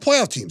are 4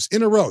 playoff teams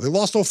in a row. They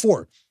lost all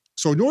 4.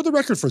 So ignore the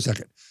record for a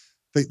second.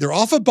 They're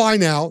off a bye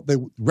now. They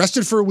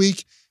rested for a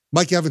week.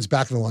 Mike Evans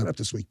back in the lineup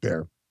this week,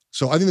 Bear.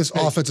 So I think this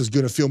offense is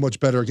going to feel much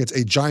better against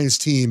a Giants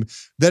team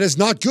that is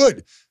not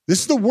good. This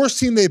is the worst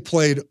team they've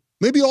played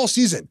maybe all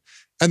season.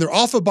 And they're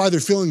off a bye. They're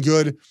feeling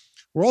good.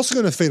 We're also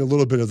going to fade a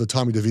little bit of the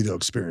Tommy DeVito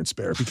experience,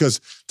 Bear, because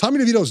Tommy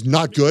DeVito is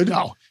not good.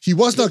 No. He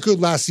was not good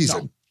last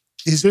season.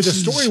 No. The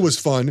story was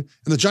fun, and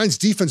the Giants'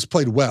 defense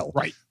played well.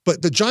 Right.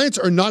 But the Giants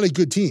are not a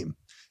good team.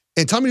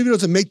 And Tommy DeVito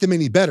doesn't make them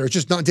any better. It's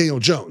just not Daniel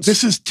Jones.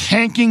 This is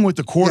tanking with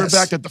the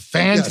quarterback that the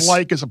fans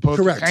like as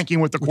opposed to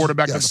tanking with the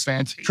quarterback that the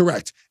fans hate.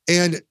 Correct.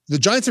 And the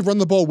Giants have run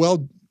the ball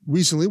well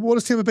recently. What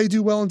does Tampa Bay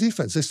do well in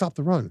defense? They stop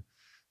the run.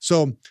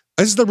 So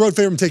this is the road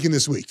favorite I'm taking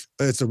this week.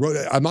 It's the road.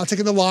 I'm not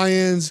taking the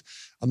Lions.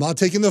 I'm not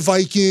taking the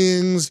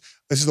Vikings.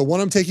 This is the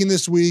one I'm taking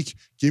this week.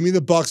 Give me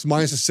the Bucs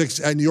minus the 6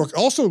 at New York.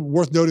 Also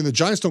worth noting, the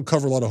Giants don't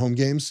cover a lot of home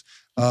games.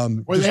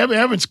 Well, they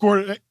haven't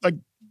scored like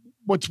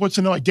what's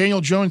in like Daniel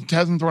Jones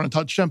hasn't thrown a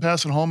touchdown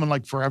pass at home in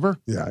like forever.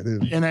 Yeah,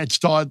 and it's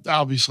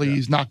obviously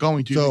he's not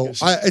going to. So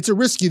it's a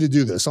risky to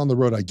do this on the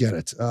road. I get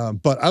it,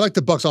 but I like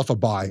the Bucs off a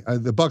bye.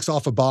 The Bucs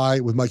off a bye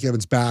with Mike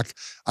Evans back.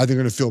 I think they're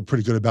going to feel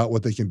pretty good about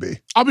what they can be.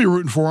 I'll be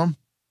rooting for them.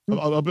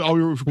 I'll be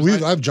rooting for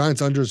them. I have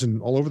Giants unders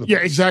and all over the place.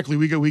 Yeah, exactly.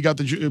 We got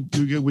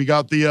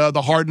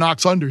the Hard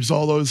Knocks unders.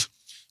 All those.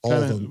 All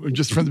of them.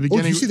 Just from the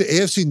beginning. Oh, you see the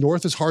AFC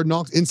North is Hard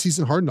Knocks in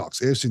season Hard Knocks.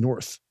 AFC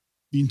North.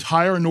 The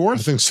entire North?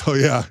 I think so,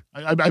 yeah.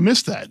 I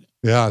missed that.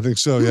 Yeah, I think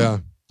so, yeah.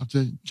 Have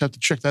to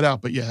check that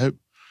out. But yeah,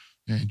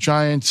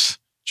 Giants,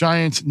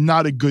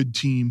 not a good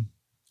team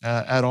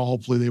at all.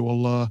 Hopefully they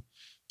will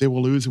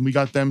lose. And we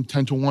got them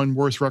 10-1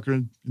 worst record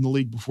in the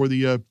league before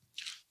the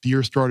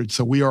year started.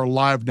 So we are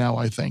live now,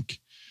 I think.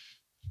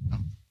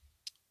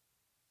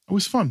 It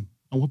was fun.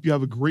 I hope you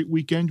have a great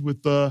weekend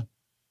with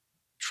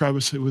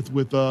Travis,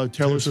 with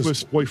Taylor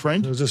Swift's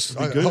boyfriend.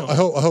 I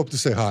hope to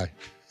say hi.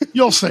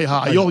 You'll say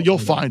hi. You'll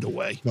find a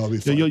way. No, it'll be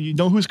fun. You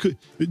know who's.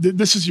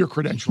 This is your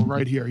credential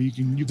right here. You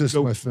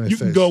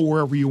can go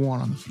wherever you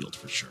want on the field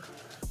for sure.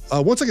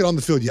 Once I get on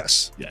the field,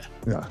 yes. Yeah.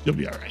 You'll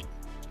be all right.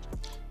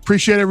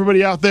 Appreciate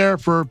everybody out there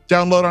for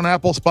download on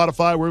Apple,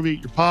 Spotify, wherever you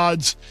get your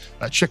pods.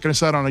 Checking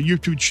us out on a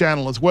YouTube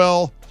channel as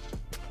well.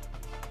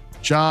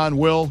 John,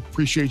 Will,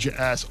 appreciate you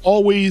as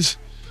always.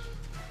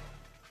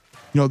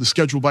 You know the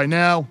schedule by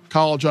now.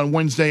 College on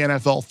Wednesday,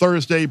 NFL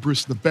Thursday,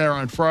 Bruce the Bear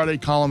on Friday,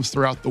 columns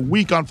throughout the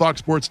week on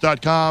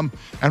foxsports.com.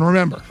 And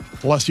remember,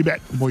 the less you bet,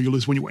 the more you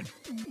lose when you win.